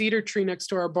giant cedar tree next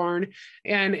to our barn,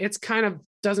 and it's kind of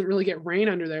doesn't really get rain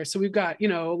under there. So we've got,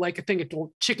 like I think a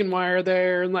chicken wire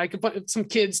there and like some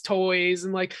kids' toys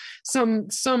and like some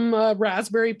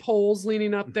raspberry poles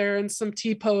leaning up there and some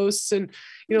T-posts and,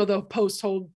 the post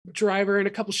hole driver and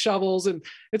a couple shovels. And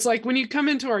it's like when you come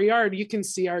into our yard, you can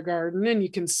see our garden and you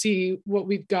can see what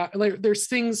we've got. Like there's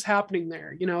things happening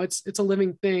there, it's a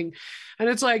living thing. And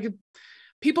it's like,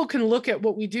 people can look at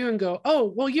what we do and go,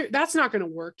 oh, well, that's not going to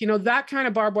work. That kind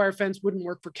of barbed wire fence wouldn't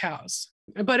work for cows.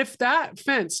 But if that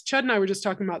fence, Chud and I were just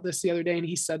talking about this the other day, and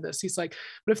he said this, he's like,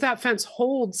 but if that fence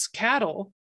holds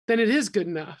cattle, then it is good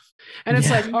enough. And it's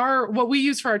like what we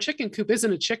use for our chicken coop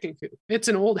isn't a chicken coop. It's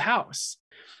an old house.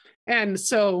 And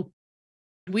so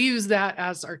we use that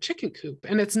as our chicken coop,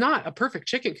 and it's not a perfect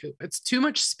chicken coop. It's too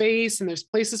much space and there's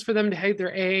places for them to hide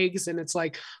their eggs, and it's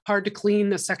like hard to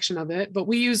clean a section of it, but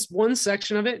we use one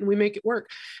section of it and we make it work.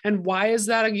 And why is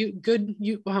that a good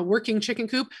working chicken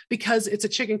coop? Because it's a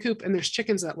chicken coop and there's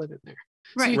chickens that live in there.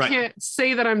 So you can't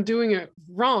say that I'm doing it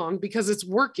wrong because it's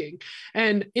working.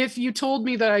 And if you told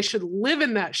me that I should live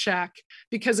in that shack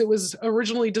because it was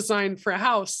originally designed for a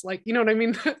house, like, you know what I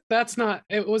mean?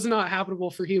 It was not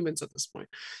habitable for humans at this point.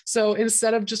 So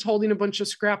instead of just holding a bunch of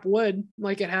scrap wood,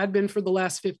 like it had been for the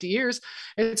last 50 years,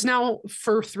 it's now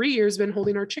for 3 years been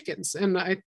holding our chickens. And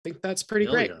I think that's pretty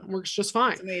great. Yeah. It works just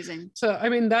fine. It's amazing. So, I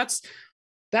mean, that's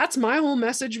my whole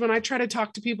message when I try to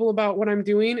talk to people about what I'm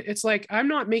doing. It's like, I'm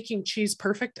not making cheese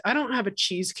perfect. I don't have a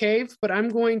cheese cave, but I'm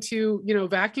going to,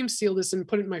 vacuum seal this and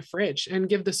put it in my fridge and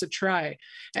give this a try.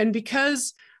 And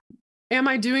because am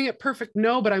I doing it perfect?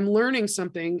 No, but I'm learning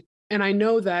something. And I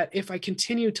know that if I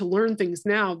continue to learn things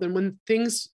now, then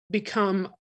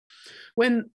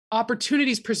when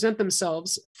opportunities present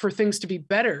themselves for things to be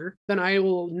better, then I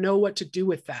will know what to do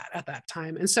with that at that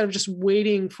time, instead of just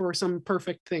waiting for some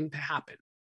perfect thing to happen.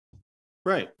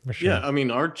 Right. For sure. Yeah. I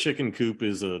mean, our chicken coop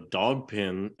is a dog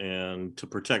pen, and to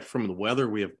protect from the weather,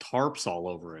 we have tarps all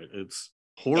over it. It's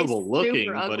horrible It's looking,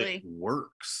 super but ugly. it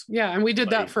works. Yeah, and we did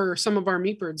Like- that for some of our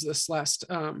meat birds this last.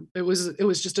 It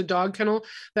was just a dog kennel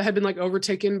that had been like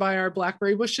overtaken by our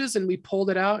blackberry bushes, and we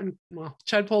pulled it out, and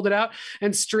Chud pulled it out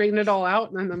and straightened it all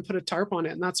out, and then put a tarp on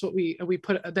it, and that's what we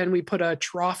put. Then we put a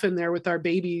trough in there with our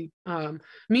baby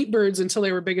meat birds until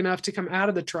they were big enough to come out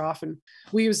of the trough, and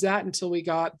we used that until we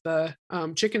got the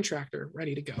chicken tractor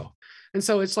ready to go. And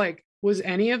so it's like, was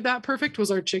any of that perfect? Was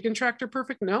our chicken tractor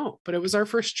perfect? No, but it was our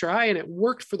first try and it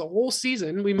worked for the whole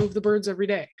season. We moved the birds every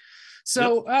day.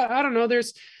 So I don't know.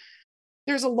 There's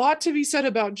a lot to be said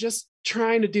about just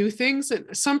trying to do things.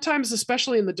 And sometimes,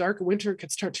 especially in the dark of winter, it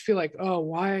could start to feel like, oh,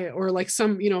 why? Or like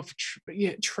some,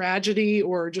 tragedy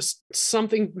or just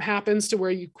something happens to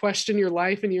where you question your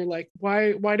life and you're like,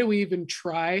 why do we even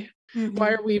try? Mm-hmm.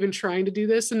 Why are we even trying to do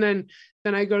this? And then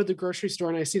I go to the grocery store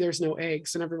and I see there's no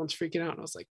eggs and everyone's freaking out. And I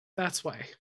was like, that's why,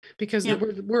 because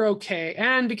we're okay.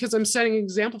 And because I'm setting an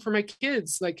example for my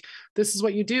kids, like, this is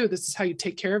what you do. This is how you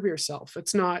take care of yourself.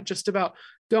 It's not just about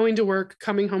going to work,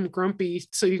 coming home grumpy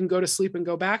so you can go to sleep and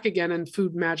go back again, and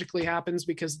food magically happens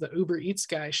because the Uber Eats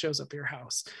guy shows up at your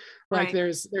house. Like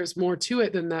Right. there's more to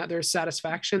it than that. There's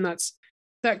satisfaction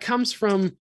that comes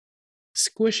from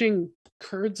squishing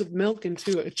curds of milk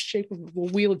into a shape of a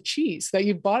wheel of cheese that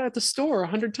you bought at the store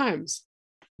 100 times.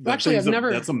 Actually, I've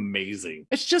never. That's amazing.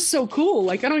 It's just so cool.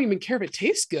 Like I don't even care if it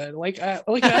tastes good. Like I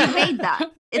made that.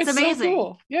 It's amazing. So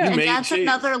cool. Yeah, And made that's cheese.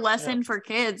 another lesson for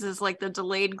kids is like the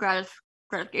delayed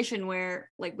gratification, where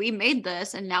like we made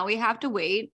this and now we have to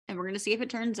wait and we're going to see if it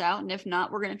turns out, and if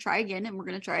not, we're going to try again and we're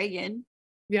going to try again.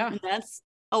 yeah. And that's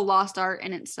a lost art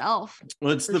in itself.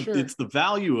 Well, it's For the sure. it's the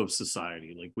value of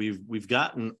society. Like we've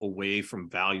gotten away from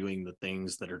valuing the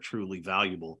things that are truly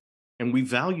valuable, and we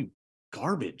value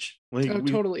garbage. Like Oh,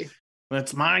 totally.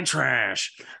 that's my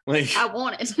trash. Like I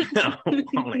want it. I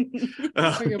want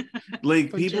it.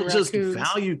 Like Bunch of people just raccoons.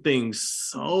 value things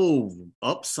so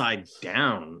upside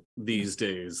down these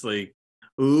days. Like,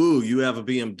 ooh, you have a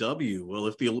BMW. Well,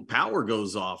 if the power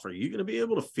goes off, are you going to be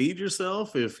able to feed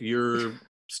yourself if your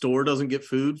store doesn't get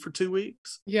food for 2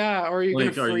 weeks? Yeah, or you're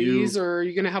Like, gonna are freeze, you- or are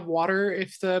you gonna have water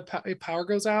if the power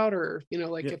goes out, or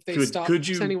like Yeah, if they could- stop could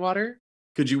you- sending water.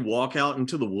 Could you walk out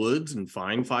into the woods and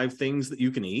find 5 things that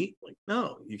you can eat? Like,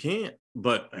 no, you can't.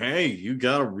 But hey, you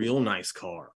got a real nice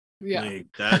car. Yeah. Like,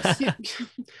 that's Yeah.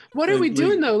 What are we Like-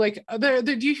 doing though? Like,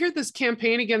 do you hear this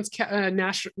campaign against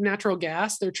natural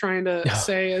gas? They're trying to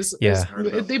say Yeah. Heard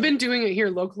about they've that. been doing it here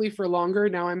locally for longer.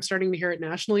 Now I'm starting to hear it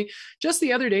nationally. Just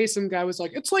the other day, some guy was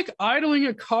like, "It's like idling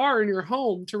a car in your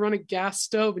home to run a gas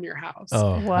stove in your house."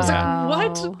 Oh, Wow. I was yeah. like,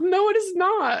 "What? No, it is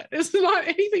not. It's not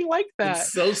anything like that."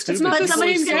 it's so stupid. not But the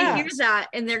somebody's same going to gas. hear that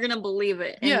and they're going to believe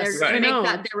it. And Yes, they're going I to know.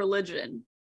 make that their religion.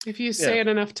 If you say Yeah. it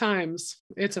enough times,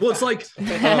 it's a Well, it's like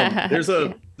fact. there's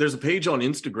a page on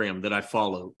Instagram that I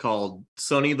follow called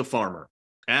Sonny the Farmer,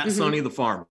 at Mhm. Sonny the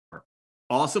Farmer.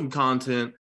 Awesome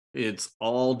content. It's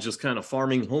all just kind of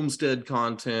farming homestead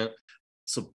content,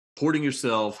 supporting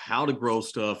yourself, how to grow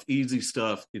stuff, easy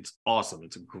stuff. It's awesome.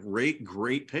 It's a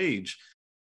great page.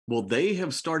 Well, they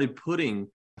have started putting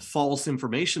false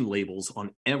information labels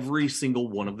on every single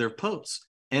one of their posts.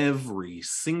 Every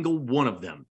single one of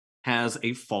them has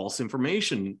a false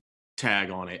information tag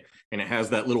on it, and it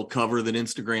has that little cover that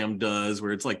Instagram does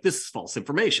where it's like, this is false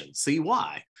information, see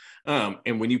why.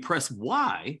 And when you press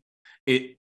Y,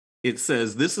 it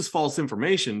says this is false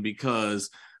information because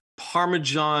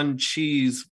Parmesan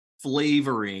cheese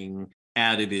flavoring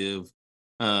additive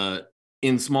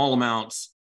in small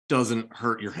amounts doesn't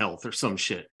hurt your health or some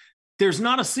shit. There's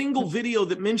not a single video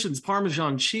that mentions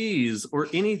Parmesan cheese or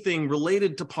anything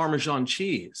related to Parmesan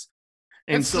cheese.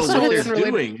 And It's so just what really they're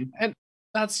unrelated. doing, And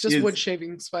that's just is- wood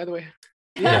shavings, by the way.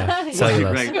 Yeah, Right,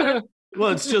 cellulose. right.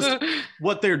 Well, it's just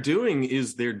what they're doing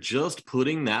is they're just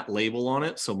putting that label on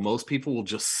it. So most people will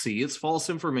just see it's false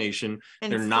information.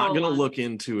 And They're not scroll going to on. look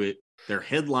into it. They're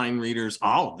headline readers.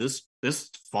 Oh, this is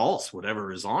false,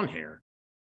 whatever is on here.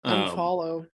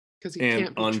 Unfollow because you And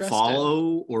can't be trusted.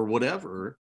 unfollow or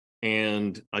whatever.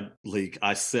 And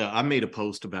I said, I made a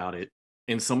post about it.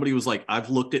 And somebody was like, I've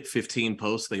looked at 15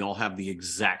 posts. They all have the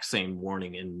exact same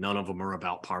warning and none of them are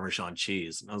about Parmesan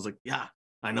cheese. And I was like, yeah,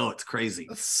 I know, it's crazy.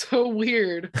 That's so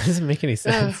weird. Doesn't make any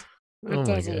sense. It Oh my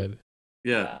doesn't. god.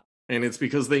 Yeah. And it's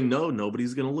because they know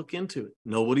nobody's going to look into it.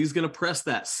 Nobody's going to press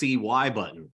that CY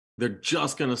button. They're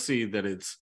just going to see that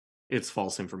it's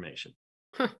false information.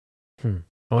 I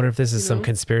wonder if this is You some know?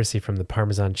 conspiracy from the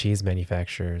Parmesan cheese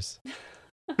manufacturers.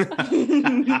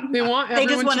 They want They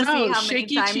just everyone wanna to see know how many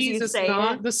shaky times cheese you is say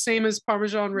not it. the same as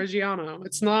Parmesan Reggiano.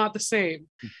 It's not the same.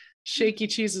 Shaky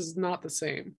cheese is not the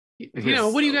same. You know,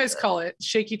 what do you guys call it?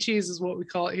 Shaky cheese is what we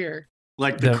call it here.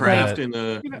 Like the The- craft the- and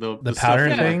the The stuff powder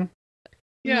in thing?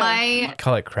 Yeah. My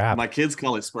Call it crap. My kids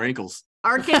call it sprinkles.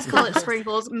 our kids call it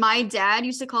sprinkles. My dad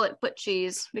used to call it foot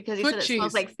cheese because he Foot said it smells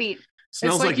cheese. like feet.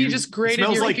 Smells like you just grated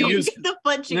smells your like feet. used. the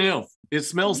foot cheese. No, it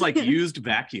smells like used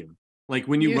vacuum. Like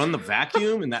when you You- run the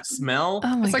vacuum and that smell.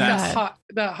 Oh my It's like god.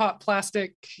 that hot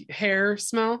plastic hair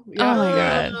smell. Oh my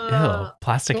god. Ew,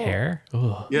 plastic Cool. hair?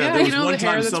 Ooh. Yeah, there was you know one the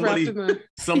hair time that's somebody wrapped in the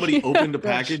somebody opened a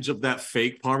Brush. package of that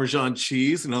fake Parmesan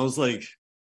cheese, and I was like,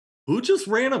 "Who just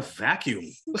ran a vacuum?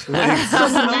 Like, it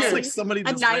smells like somebody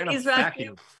just ran a Nike's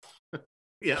vacuum." vacuum.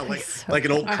 Yeah, like So like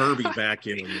an old funny. Kirby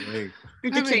vacuum. Like, You I have to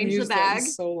haven't change the used it in bag.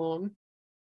 so long.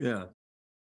 yeah.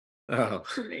 Oh,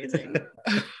 It's amazing.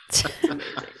 It's amazing.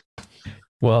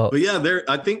 Well, but yeah,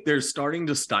 I think they're starting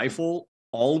to stifle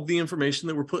all of the information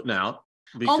that we're putting out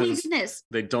Oh my because goodness.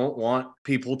 they don't want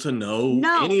people to know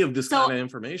No, any of this so- kind of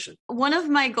information. One of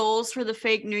my goals for the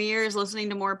fake New Year is listening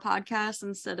to more podcasts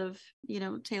instead of,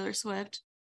 Taylor Swift.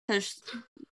 Because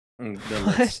And then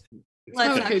let's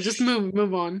Okay, just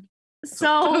move on.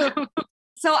 So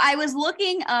I was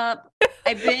looking up,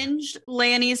 I binged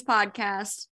Lanny's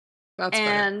podcast. That's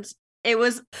and it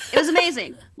was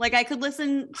amazing. Like I could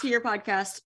listen to your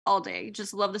podcast all day.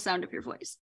 Just love the sound of your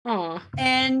voice. Oh,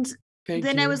 and thank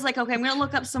then you. I was like, okay, I'm gonna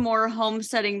look up some more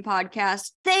homesteading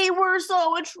podcasts. They were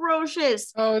so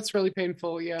atrocious. Oh, it's really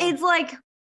painful. Yeah. It's like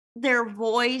their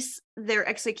voice, their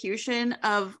execution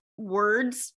of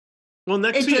words. Well, and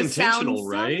that It could be just intentional,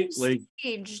 sounds right? so Like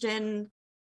staged and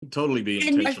totally be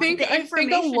And intentional. I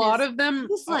think a lot of them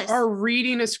useless. are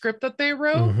reading a script that they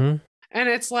wrote. Mhm. And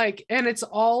it's like, and it's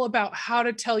all about how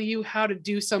to tell you how to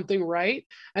do something right.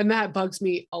 And that bugs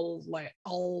me a lot,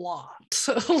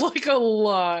 like a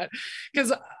lot.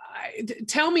 Because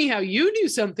tell me how you do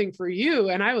something for you.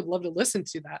 And I would love to listen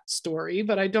to that story,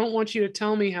 but I don't want you to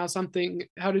tell me how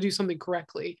to do something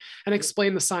correctly and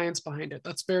explain the science behind it.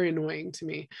 That's very annoying to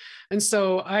me. And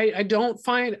so I don't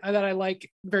find that I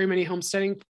like very many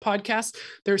homesteading podcasts.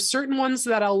 There's certain ones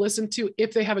that I'll listen to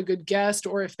if they have a good guest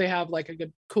or if they have like a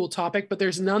good, cool topic, but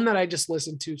there's none that I just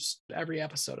listen to every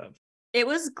episode of. It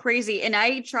was crazy. And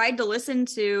I tried to listen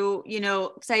to,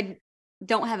 because I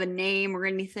don't have a name or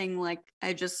anything. Like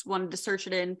I just wanted to search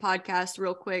it in podcast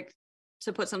real quick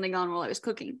to put something on while I was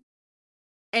cooking.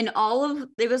 And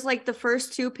it was like the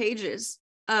first 2 pages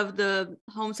of the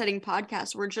homesteading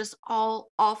podcast were just all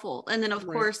awful. And then of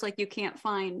course, like you can't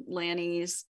find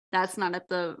Lanny's. That's not at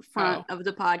the front of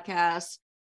the podcast.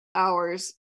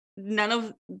 Ours. None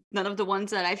of the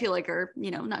ones that I feel like are,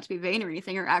 not to be vain or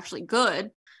anything, are actually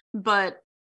good. But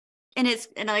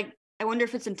I wonder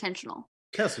if it's intentional.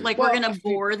 Cassie. Like we're gonna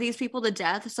bore these people to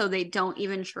death so they don't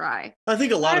even try. I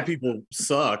think a lot of people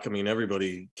suck. I mean,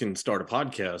 everybody can start a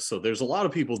podcast. So there's a lot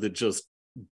of people that just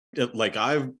like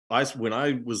when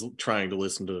I was trying to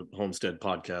listen to Homestead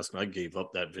podcast, and I gave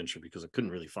up that venture because I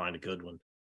couldn't really find a good one.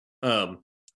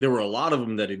 There were a lot of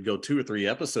them that would go 2 or 3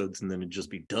 episodes and then it'd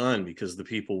just be done because the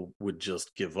people would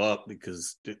just give up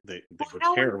because they were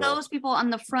how terrible. Are those people on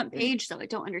the front page though? I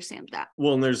don't understand that.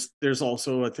 Well, and there's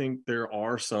also, I think there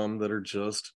are some that are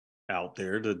just out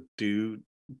there to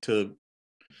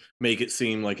make it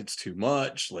seem like it's too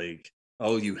much. Like,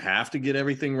 oh, you have to get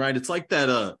everything right. It's like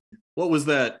that. What was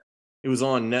that? It was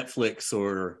on Netflix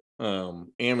or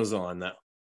Amazon. That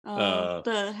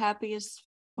the happiest.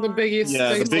 The biggest,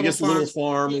 the biggest little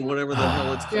farm or whatever the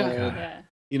hell it's called. Yeah.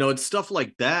 It's stuff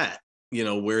like that,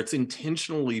 where it's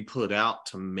intentionally put out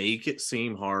to make it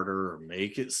seem harder or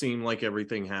make it seem like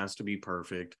everything has to be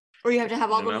perfect. Or you have to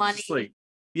have all the money.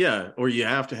 Or you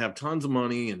have to have tons of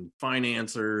money and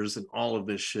financiers and all of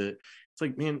this shit. It's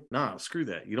like, man, nah, screw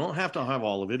that. You don't have to have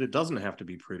all of it. It doesn't have to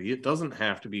be pretty. It doesn't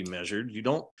have to be measured. You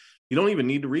don't even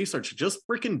need to research it. Just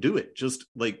freaking do it. Just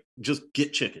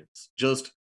get chickens.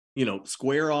 Just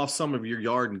square off some of your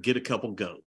yard and get a couple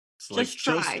goats. Just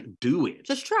do it.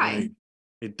 Just try. Like,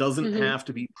 it doesn't have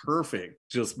to be perfect.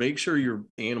 Just make sure your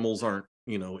animals aren't,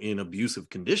 in abusive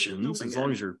conditions. As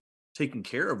long as you're taking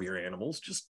care of your animals,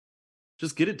 just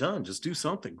get it done. Just do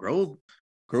something. Grow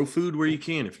food where you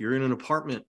can. If you're in an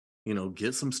apartment,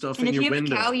 get some stuff in your window. And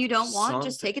if you have a cow you don't want,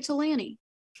 just take it to Lanny.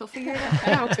 She'll figure it out.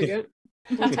 Yeah, I'll take it.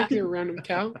 I'll take your random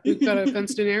cow. We've got a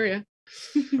fenced-in area.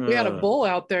 We had a bull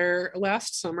out there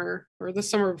last summer or the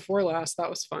summer before last. That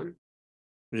was fun.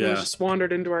 Yeah. It just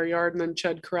wandered into our yard and then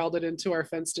Chad corralled it into our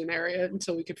fenced-in area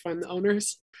until we could find the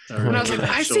owners. And I was like,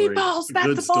 I see balls.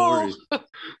 That's the ball.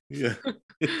 Yeah,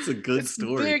 it's a good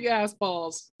story. Big ass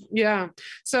balls. Yeah.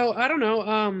 So I don't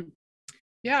know.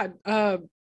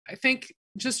 I think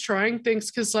just trying things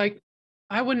because like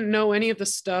I wouldn't know any of the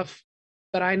stuff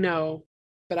that I know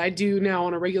that I do now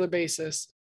on a regular basis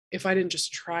if I didn't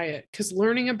just try it. Because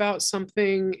learning about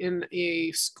something in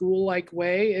a school-like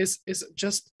way is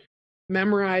just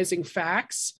memorizing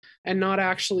facts and not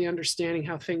actually understanding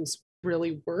how things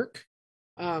really work.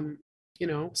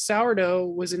 Sourdough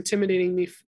was intimidating me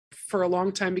for a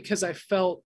long time because I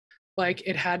felt like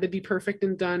it had to be perfect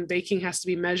and done. Baking has to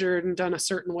be measured and done a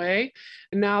certain way.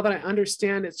 And now that I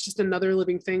understand it's just another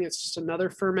living thing, it's just another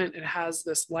ferment. It has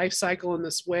this life cycle in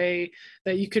this way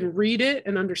that you can read it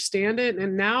and understand it.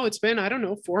 And now it's been,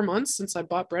 4 months since I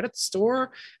bought bread at the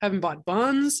store. I haven't bought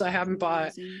buns. I haven't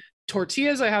bought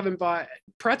tortillas. I haven't bought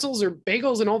pretzels or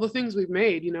bagels and all the things we've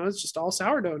made. It's just all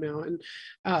sourdough now. And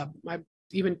I've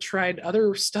even tried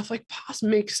other stuff like pasta,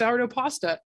 make sourdough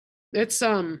pasta. It's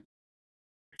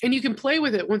and you can play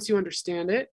with it once you understand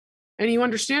it, and you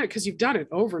understand it because you've done it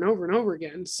over and over and over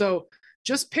again. So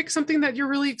just pick something that you're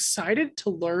really excited to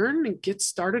learn and get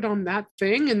started on that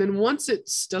thing. And then once it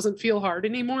doesn't feel hard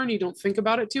anymore and you don't think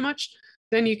about it too much,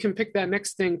 then you can pick that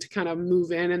next thing to kind of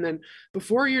move in. And then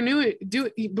before you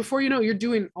know, you're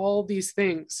doing all these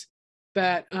things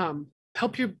that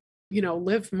help you,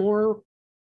 live more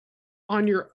on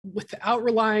without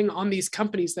relying on these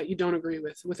companies that you don't agree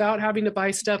with, without having to buy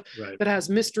stuff that has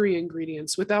mystery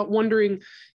ingredients, without wondering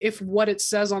if what it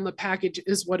says on the package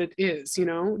is what it is,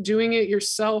 doing it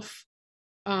yourself,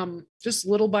 just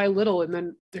little by little. And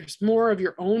then there's more of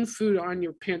your own food on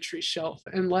your pantry shelf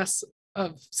and less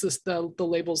of just the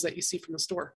labels that you see from the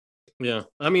store. Yeah.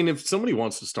 I mean, if somebody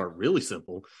wants to start really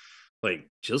simple, like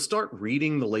just start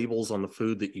reading the labels on the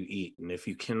food that you eat. And if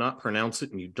you cannot pronounce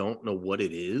it and you don't know what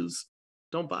it is,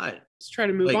 don't buy it. Let's try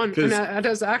to move on. And that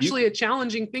is actually a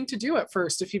challenging thing to do at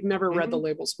first if you've never read the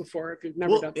labels before, if you've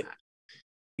never done that.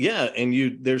 Yeah,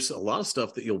 and there's a lot of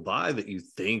stuff that you'll buy that you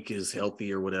think is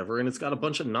healthy or whatever, and it's got a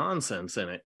bunch of nonsense in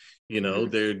it.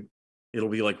 It'll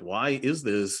be like, why is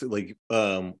this? Like,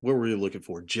 what were you looking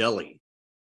for? Jelly.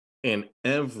 And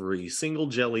every single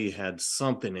jelly had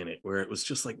something in it where it was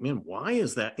just like, man, why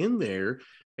is that in there?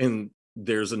 And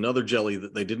there's another jelly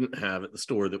that they didn't have at the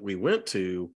store that we went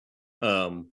to,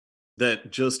 that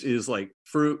just is like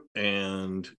fruit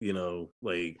and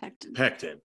like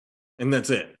pectin, and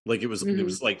that's it. Like it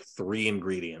was like 3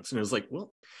 ingredients, and it was like,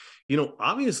 well,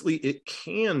 obviously it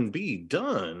can be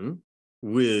done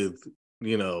with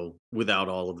without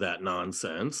all of that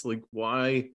nonsense. Like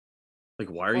why do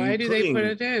they put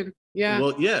it in? Yeah,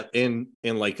 well, yeah, and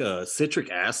like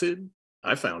citric acid,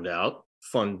 I found out,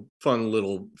 fun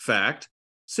little fact,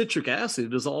 citric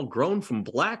acid is all grown from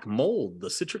black mold. The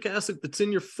citric acid that's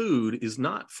in your food is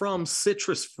not from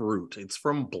citrus fruit. It's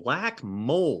from black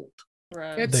mold.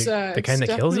 Right. It's the kind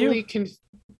that kills you?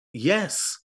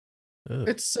 Yes.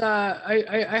 It's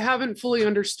I haven't fully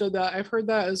understood that. I've heard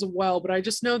that as well, but I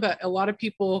just know that a lot of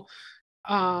people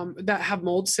that have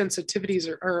mold sensitivities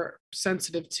are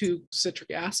sensitive to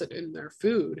citric acid in their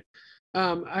food.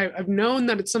 I've known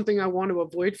that it's something I want to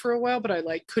avoid for a while, but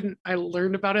I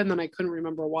learned about it and then I couldn't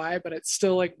remember why, but it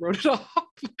still like wrote it off.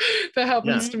 That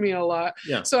happens to me a lot.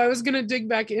 Yeah. So I was going to dig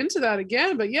back into that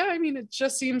again, but yeah, I mean, it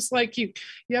just seems like you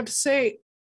have to say,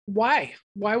 why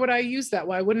would I use that?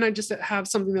 Why wouldn't I just have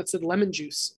something that said lemon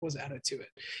juice was added to it?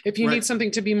 If you need something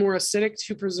to be more acidic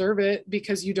to preserve it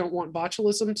because you don't want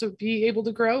botulism to be able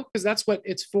to grow, because that's what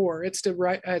it's for. It's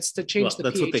to change the pH of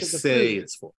the food. That's what they say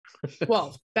it's for.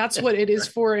 Well, that's what it is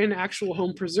for in actual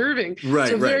home preserving. Right.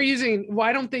 So if they're using,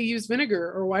 why don't they use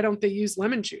vinegar, or why don't they use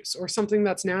lemon juice or something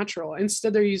that's natural?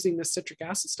 Instead, they're using the citric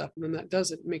acid stuff. And then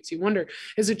it makes you wonder,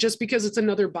 is it just because it's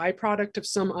another byproduct of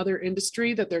some other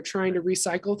industry that they're trying to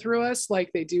recycle through us,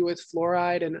 like they do with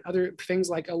fluoride and other things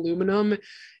like aluminum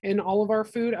in all of our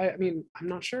food? I mean, I'm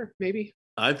not sure. Maybe.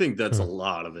 I think that's a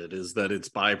lot of it, is that it's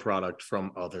byproduct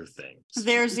from other things.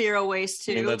 There's zero waste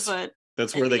too, but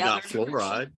that's where they got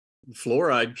fluoride.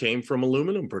 Fluoride came from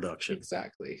aluminum production.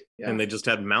 Exactly. Yeah. And they just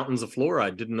had mountains of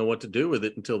fluoride, didn't know what to do with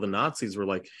it until the Nazis were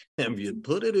like, have you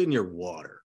put it in your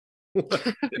water?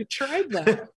 You tried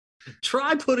that.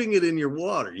 Try putting it in your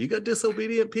water. You got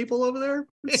disobedient people over there?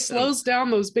 It slows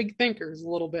down those big thinkers a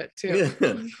little bit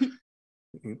too.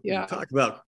 Yeah. Talk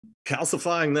about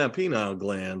calcifying that pineal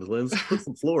gland. Let's put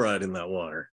some fluoride in that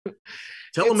water.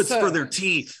 Tell them it's for their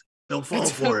teeth. They'll fall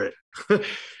for it.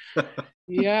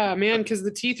 Yeah, man, because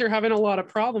the teeth are having a lot of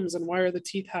problems. And why are the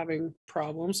teeth having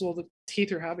problems? Well, the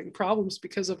teeth are having problems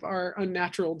because of our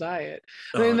unnatural diet.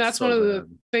 I mean, that's one of the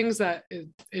things that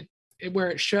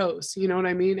where it shows, you know what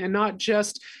I mean? And not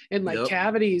just in like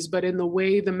cavities, but in the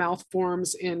way the mouth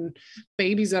forms in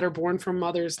babies that are born from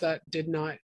mothers that did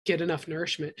not get enough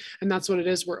nourishment. And that's what it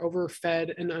is. We're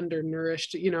overfed and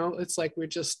undernourished. It's like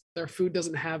their food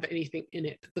doesn't have anything in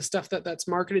it. The stuff that's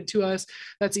marketed to us,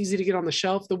 that's easy to get on the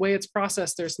shelf, the way it's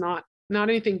processed, there's not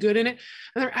anything good in it.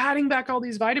 And they're adding back all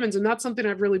these vitamins. And that's something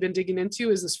I've really been digging into,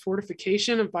 is this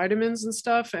fortification of vitamins and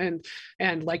stuff, and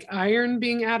like iron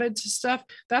being added to stuff.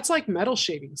 That's like metal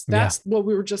shavings. That's what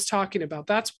we were just talking about.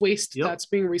 That's waste that's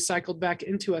being recycled back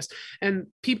into us. And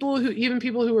people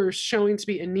who are showing to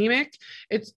be anemic,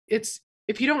 it's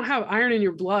if you don't have iron in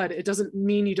your blood, it doesn't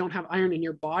mean you don't have iron in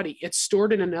your body. It's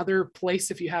stored in another place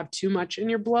if you have too much in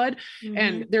your blood. Mm-hmm.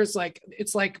 And it's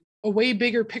like a way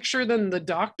bigger picture than the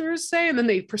doctors say. And then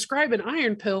they prescribe an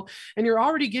iron pill, and you're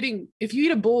already getting, if you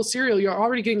eat a bowl of cereal, you're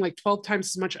already getting like 12 times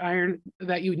as much iron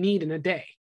that you need in a day.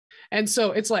 And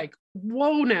so it's like,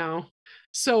 whoa now.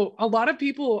 So a lot of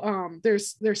people,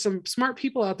 there's some smart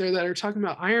people out there that are talking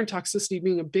about iron toxicity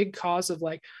being a big cause of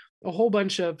like a whole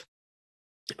bunch of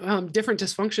different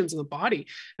dysfunctions in the body.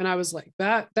 And I was like,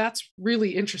 that's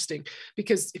really interesting,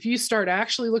 because if you start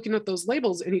actually looking at those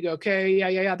labels and you go, okay,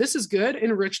 yeah, this is good,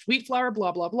 enriched wheat flour,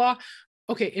 blah, blah, blah.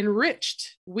 Okay,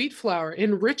 enriched wheat flour.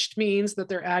 Enriched means that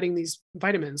they're adding these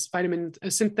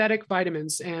synthetic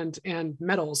vitamins and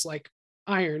metals like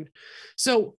iron.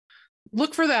 So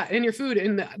look for that in your food,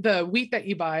 in the wheat that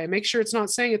you buy, and make sure it's not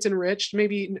saying it's enriched.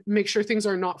 Maybe make sure things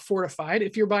are not fortified.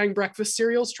 If you're buying breakfast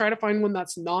cereals, try to find one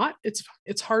that's not.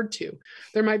 It's hard to.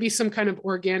 There might be some kind of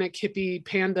organic hippie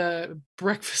panda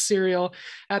breakfast cereal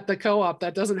at the co-op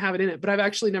that doesn't have it in it, but I've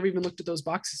actually never even looked at those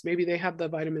boxes. Maybe they have the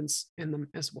vitamins in them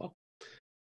as well.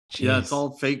 Jeez. Yeah, it's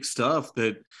all fake stuff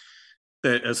that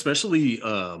especially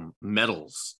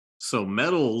metals. So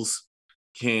metals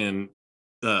can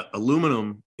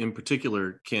aluminum in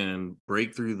particular can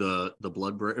break through the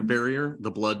blood barrier, the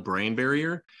blood-brain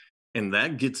barrier, and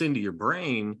that gets into your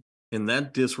brain, and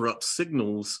that disrupts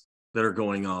signals that are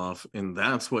going off, and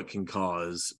that's what can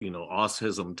cause,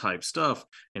 autism type stuff.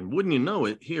 And wouldn't you know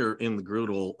it, here in the good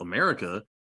old America,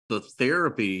 the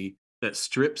therapy that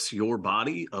strips your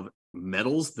body of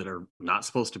metals that are not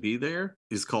supposed to be there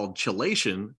is called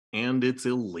chelation, and it's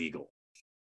illegal.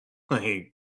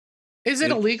 Like, is it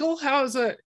illegal? How is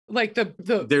it? Like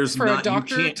there's for not, a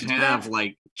doctor you can't have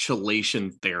like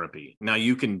chelation therapy. Now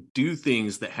you can do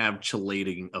things that have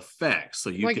chelating effects. So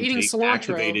you like can eating take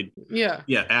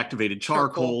cilantro. activated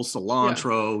charcoal,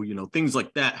 cilantro, things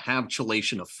like that have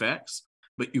chelation effects,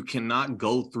 but you cannot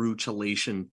go through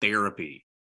chelation therapy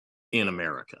in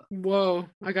America. Whoa,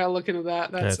 I gotta look into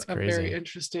that. That's a crazy. very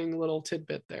interesting little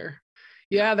tidbit there.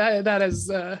 Yeah, that is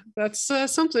that's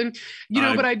something,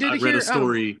 but I did read hear a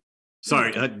story.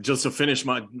 Sorry, just to finish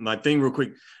my thing real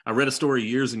quick. I read a story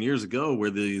years and years ago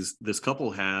where this couple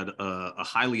had a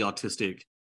highly autistic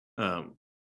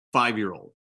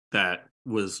 5-year-old that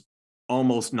was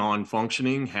almost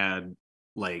non-functioning, had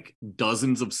like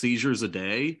dozens of seizures a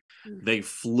day. They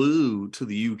flew to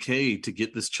the UK to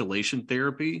get this chelation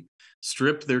therapy,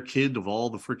 stripped their kid of all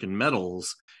the freaking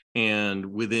metals, and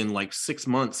within like 6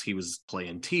 months he was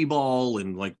playing t-ball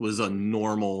and like was a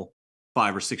normal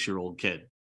 5 or 6-year-old kid.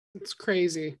 It's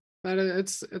crazy.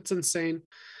 It's insane.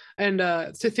 And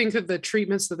to think of the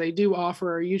treatments that they do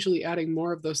offer are usually adding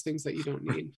more of those things that you don't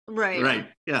need. Right.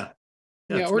 Yeah,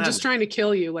 or just trying to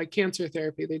kill you, like cancer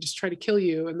therapy. They just try to kill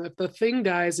you, and if the thing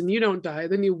dies and you don't die,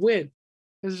 then you win.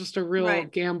 It's just a real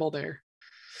gamble there.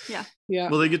 Yeah.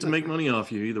 Well, they get to make money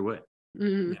off you either way.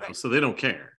 Mm-hmm. So they don't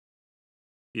care.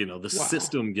 The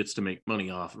system gets to make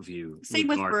money off of you. Same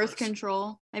with birth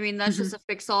control. I mean, that's just a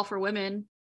fix-all for women.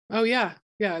 Oh yeah.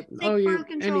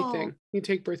 Anything. You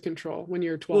take birth control when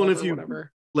you're 12 or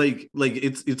whatever. Like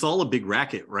it's all a big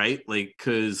racket, right? Like,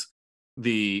 because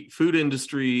the food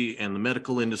industry and the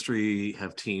medical industry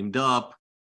have teamed up,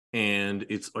 and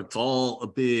it's all a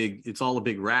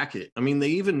big racket. I mean, they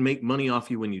even make money off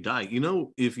you when you die.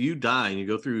 If you die and you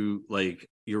go through like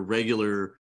your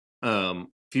regular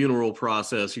funeral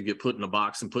process, you get put in a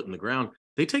box and put in the ground,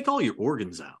 they take all your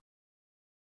organs out.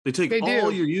 They take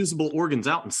all your usable organs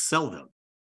out and sell them.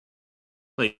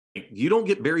 Like, you don't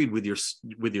get buried with your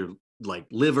like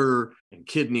liver and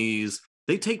kidneys.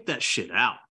 They take that shit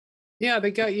out. Yeah,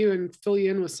 they got you and fill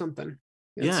you in with something.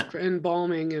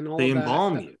 Embalming and all that. They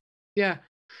embalm you. Yeah.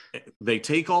 They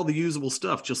take all the usable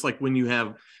stuff, just like when you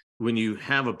have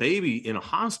a baby in a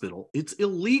hospital, it's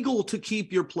illegal to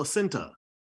keep your placenta.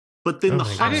 But then the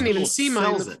hospital, I didn't even see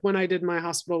mine when I did my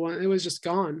hospital one. It was just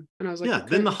gone. And I was like,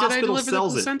 then the hospital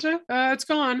sells it. It's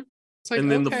gone. It's like,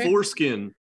 and then the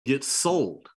foreskin gets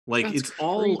sold. Like, it's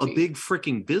all a big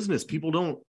freaking business.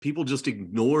 People just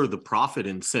ignore the profit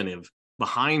incentive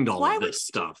behind all of this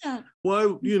stuff.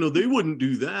 Why, they wouldn't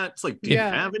do that. It's like, do you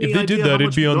have any idea? If they did that,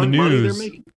 it'd be on the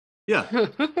news. Yeah. Do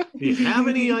you have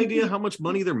any idea how much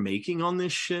money they're making on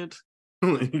this shit?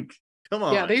 Like, come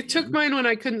on. Yeah, they took mine when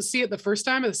I couldn't see it the first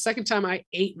time, and the second time I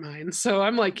ate mine. So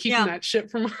I'm like keeping that shit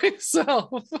for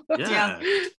myself. Yeah.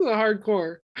 It's a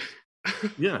hardcore.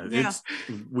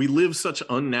 We live such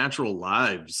unnatural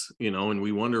lives, and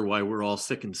we wonder why we're all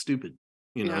sick and stupid.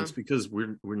 It's because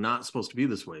we're not supposed to be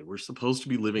this way. We're supposed to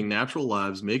be living natural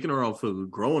lives, making our own food,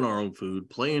 growing our own food,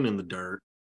 playing in the dirt,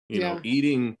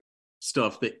 eating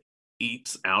stuff that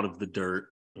eats out of the dirt,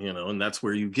 and that's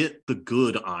where you get the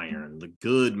good iron, the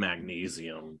good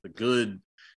magnesium, the good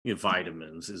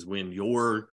vitamins, is when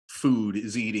your food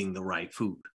is eating the right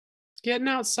food. Getting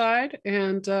outside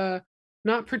and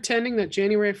not pretending that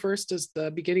January 1st is the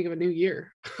beginning of a new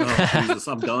year. Oh, Jesus,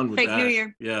 I'm done with fake that. New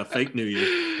Year. Yeah, fake New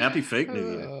Year. Happy fake New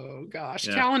Year. Oh gosh,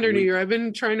 calendar New Year. I've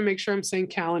been trying to make sure I'm saying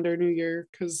calendar New Year,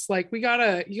 because like you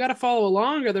gotta follow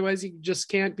along, otherwise you just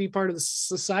can't be part of the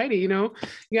society. You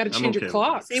got to change your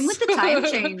clock. Same with the time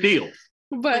change. Deal.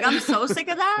 But I'm so sick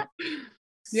of that.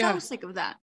 So sick of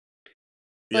that.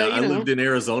 Yeah, I lived in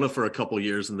Arizona for a couple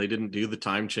years and they didn't do the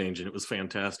time change and it was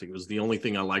fantastic. It was the only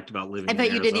thing I liked about living in Arizona. I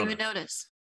bet you didn't even notice.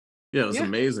 Yeah, it was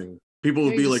amazing. People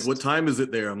would be like, what time is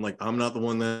it there? I'm like, I'm not the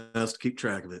one that has to keep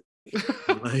track of it.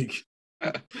 Like,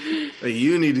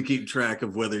 you need to keep track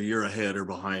of whether you're ahead or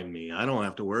behind me. I don't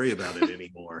have to worry about it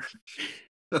anymore.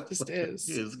 Just is.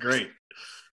 It's great.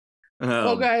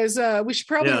 Well, guys, we should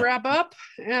probably wrap up.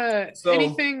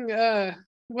 Anything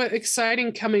what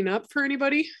exciting coming up for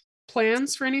anybody?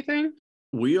 Plans for anything?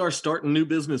 We are starting new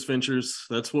business ventures.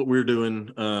 That's what we're doing.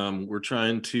 We're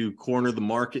trying to corner the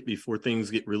market before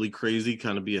things get really crazy,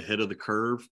 kind of be ahead of the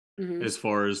curve as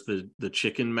far as the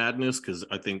chicken madness, because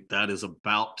I think that is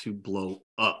about to blow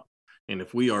up. And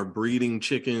if we are breeding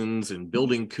chickens and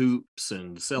building coops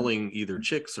and selling either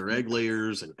chicks or egg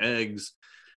layers and eggs,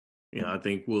 I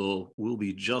think we'll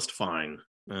be just fine.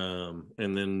 And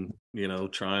then,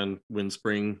 trying when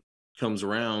spring comes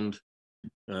around,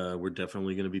 we're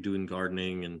definitely going to be doing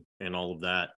gardening and all of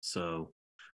that. So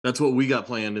that's what we got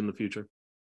planned in the future.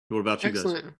 What about you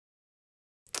guys?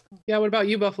 Yeah, what about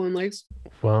you, Buffalo and Legs?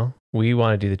 Well, we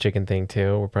want to do the chicken thing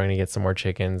too. We're probably going to get some more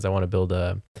chickens. I want to build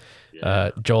a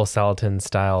Joel Salatin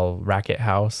style racket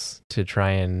house to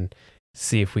try and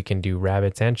see if we can do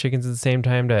rabbits and chickens at the same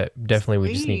time. We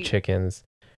just need chickens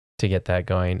to get that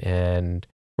going. And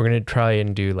we're going to try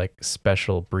and do like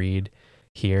special breed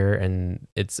here, and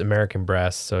it's American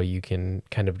breast, so you can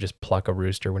kind of just pluck a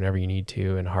rooster whenever you need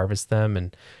to and harvest them,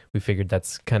 and we figured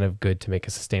that's kind of good to make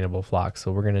a sustainable flock, so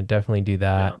we're going to definitely do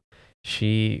that.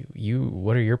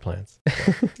 What are your plans?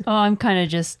 I'm kind of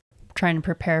just trying to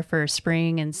prepare for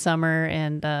spring and summer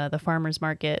and the farmers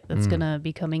market that's going to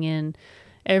be coming in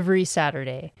every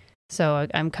Saturday, so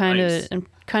I'm kind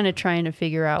of trying to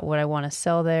figure out what I want to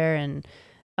sell there and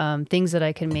things that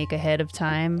I can make ahead of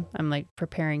time. I'm like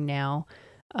preparing now.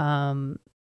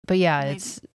 But yeah,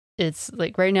 it's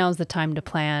like right now is the time to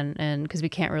plan, and because we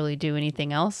can't really do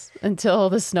anything else until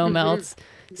the snow melts.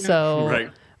 So,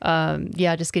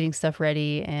 just getting stuff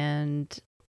ready and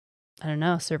I don't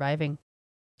know, surviving.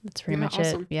 That's pretty much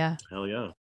it. Yeah. Hell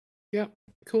yeah. Yeah.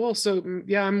 Cool. So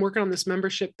I'm working on this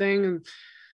membership thing and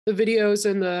the videos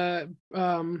and the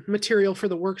material for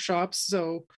the workshops.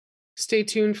 So stay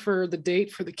tuned for the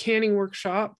date for the canning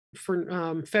workshop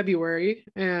for February,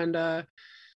 and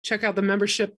check out the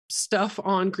membership stuff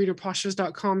on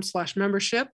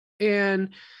greenerpastures.com/membership.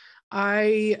 And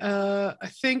I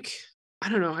think, I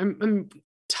don't know, I'm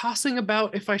tossing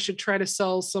about if I should try to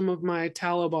sell some of my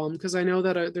tallow balm, because I know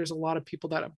that there's a lot of people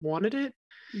that have wanted it.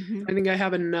 I think I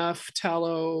have enough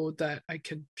tallow that I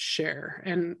could share,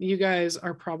 and you guys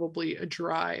are probably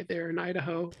dry there in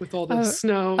Idaho with all the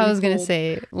snow. I was going to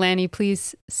say, Lanny,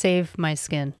 please save my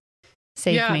skin.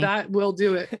 Save me. Yeah, that will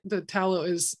do it. The tallow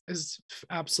is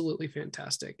absolutely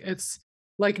fantastic. It's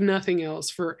like nothing else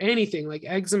for anything like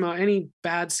eczema, any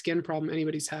bad skin problem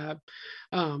anybody's had.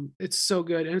 It's so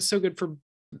good, and it's so good for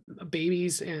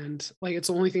babies, and like it's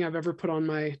the only thing I've ever put on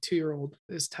my 2-year-old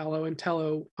is tallow and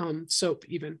tallow soap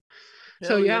even.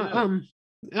 So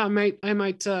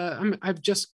I've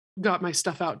just got my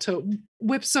stuff out to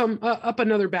whip some up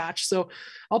another batch, so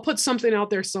I'll put something out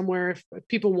there somewhere if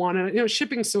people want it.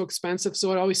 Shipping's so expensive,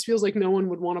 so it always feels like no one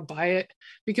would want to buy it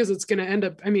because it's going to end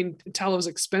up, tallow is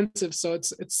expensive, so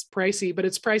it's pricey, but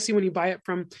it's pricey when you buy it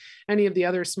from any of the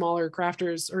other smaller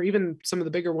crafters or even some of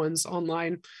the bigger ones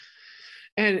online.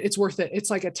 And it's worth it. It's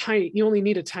like you only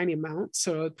need a tiny amount.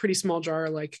 So a pretty small jar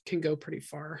can go pretty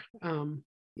far.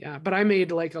 But I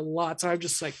made like a lot. So I'm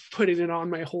just like putting it on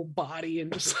my whole body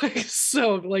and just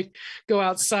go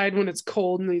outside when it's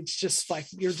cold and it's just like,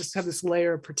 you just have this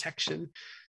layer of protection.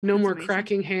 No more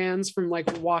cracking hands from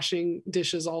washing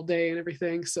dishes all day and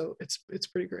everything. So it's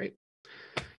pretty great.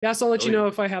 Yeah. So I'll let you know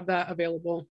if I have that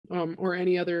available or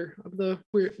any other of the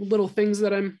weird little things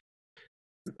that I'm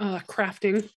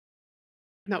crafting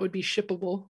that would be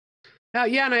shippable.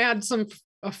 And I had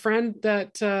a friend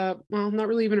that, not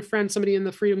really even a friend, somebody in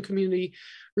the freedom community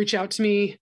reach out to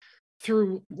me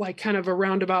through kind of a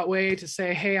roundabout way to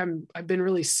say, hey, I've been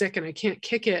really sick and I can't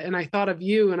kick it. And I thought of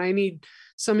you and I need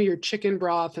some of your chicken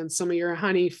broth and some of your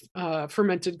honey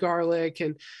fermented garlic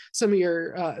and some of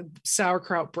your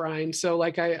sauerkraut brine. So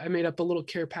I made up a little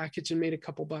care package and made a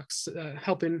couple bucks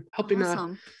helping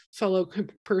awesome. A fellow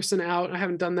person out. I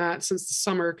haven't done that since the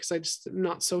summer because I just am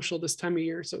not social this time of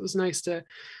year. So it was nice to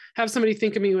have somebody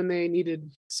think of me when they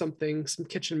needed some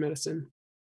kitchen medicine.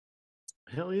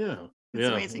 Hell yeah. That's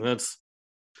amazing.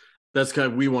 That's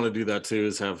kind of, we want to do that too,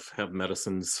 is have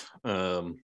medicines.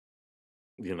 I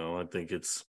think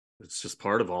it's just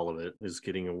part of all of it is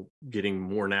getting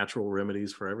more natural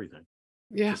remedies for everything.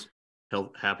 Yeah. Just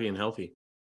happy and healthy.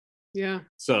 Yeah.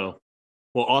 So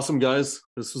Well, awesome, guys.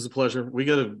 This was a pleasure. We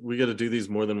gotta do these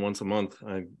more than once a month.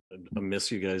 I miss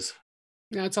you guys.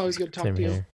 Yeah, it's always good to talk Same to you.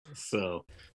 here. So,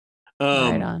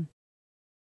 Right on.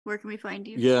 Where can we find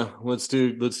you? yeah, let's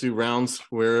do rounds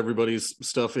where everybody's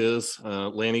stuff is.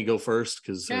 Lanny, go first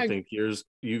because I think you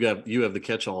have the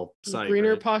catch-all site.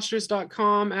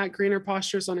 Greenerpostures.com, at Greener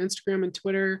Postures on Instagram and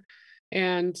Twitter.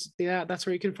 And yeah, that's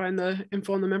where you can find the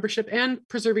info on the membership, and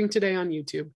Preserving Today on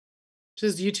YouTube, which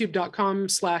is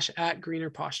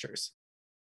youtube.com/@greenerpostures.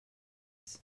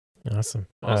 Awesome.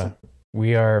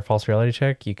 We are False Reality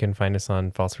Check. You can find us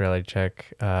on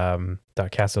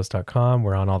falserealitycheck.castos.com.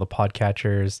 We're on all the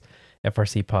podcatchers,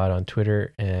 FRC Pod on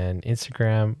Twitter and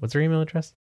Instagram. What's our email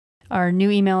address? Our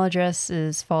new email address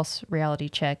is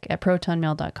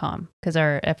falserealitycheck@protonmail.com because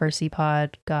our FRC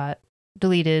Pod got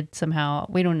deleted somehow.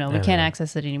 We don't know. We can't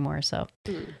access it anymore. So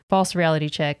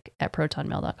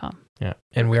falserealitycheck@protonmail.com. Yeah.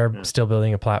 And we are still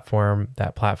building a platform.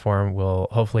 That platform will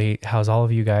hopefully house all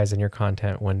of you guys and your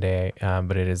content one day.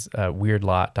 But it is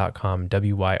weirdlot.com,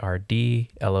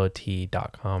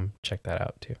 WYRDLOT.com. Check that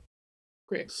out too.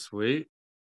 Great. Sweet.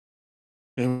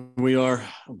 And we are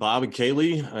Bob and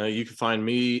Kaylee. You can find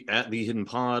me at The Hidden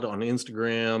Pod on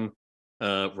Instagram.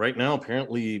 Right now,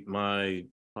 apparently my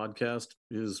podcast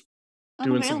is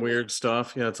doing some weird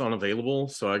stuff. Yeah, it's unavailable.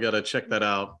 So I got to check that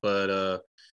out. But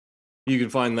you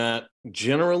can find that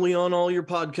generally on all your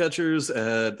podcatchers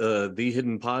at The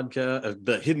Hidden Podcast,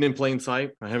 The Hidden in Plain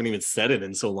Sight. I haven't even said it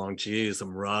in so long. Jeez,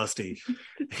 I'm rusty.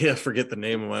 Yeah, forget the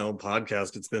name of my own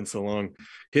podcast. It's been so long.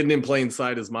 Hidden in Plain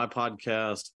Sight is my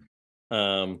podcast.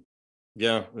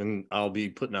 Yeah, and I'll be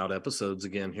putting out episodes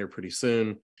again here pretty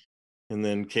soon. And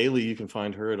then Kaylee, you can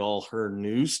find her at all her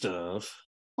new stuff.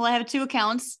 Well, I have 2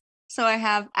 accounts. So I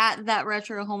have at That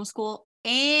Retro Homeschool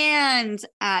and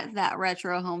at That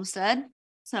Retro Homestead.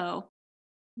 So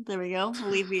there we go.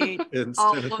 Alleviate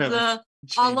all of the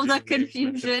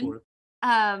confusion.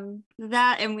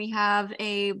 That, and we have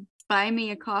a Buy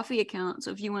Me a Coffee account.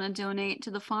 So if you want to donate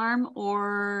to the farm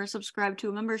or subscribe to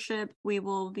a membership, we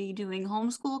will be doing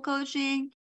homeschool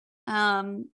coaching,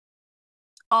 all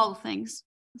the things.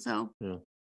 So yeah,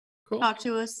 cool. Talk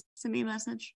to us, send me a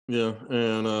message. Yeah,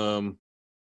 and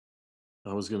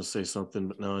I was going to say something,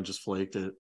 but no, I just flaked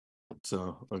it.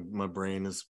 So my brain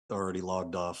is already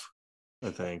logged off, I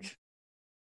think.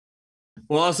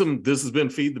 Well, awesome. This has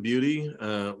been Feed the Beauty,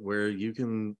 where you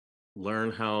can learn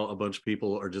how a bunch of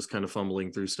people are just kind of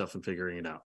fumbling through stuff and figuring it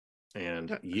out.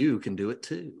 And you can do it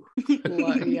too.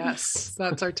 Yes,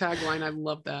 that's our tagline. I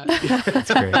love that.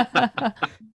 That's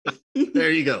great.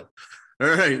 There you go. All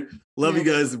right. Love you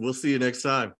guys. We'll see you next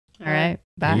time. All right.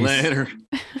 Bye. Later.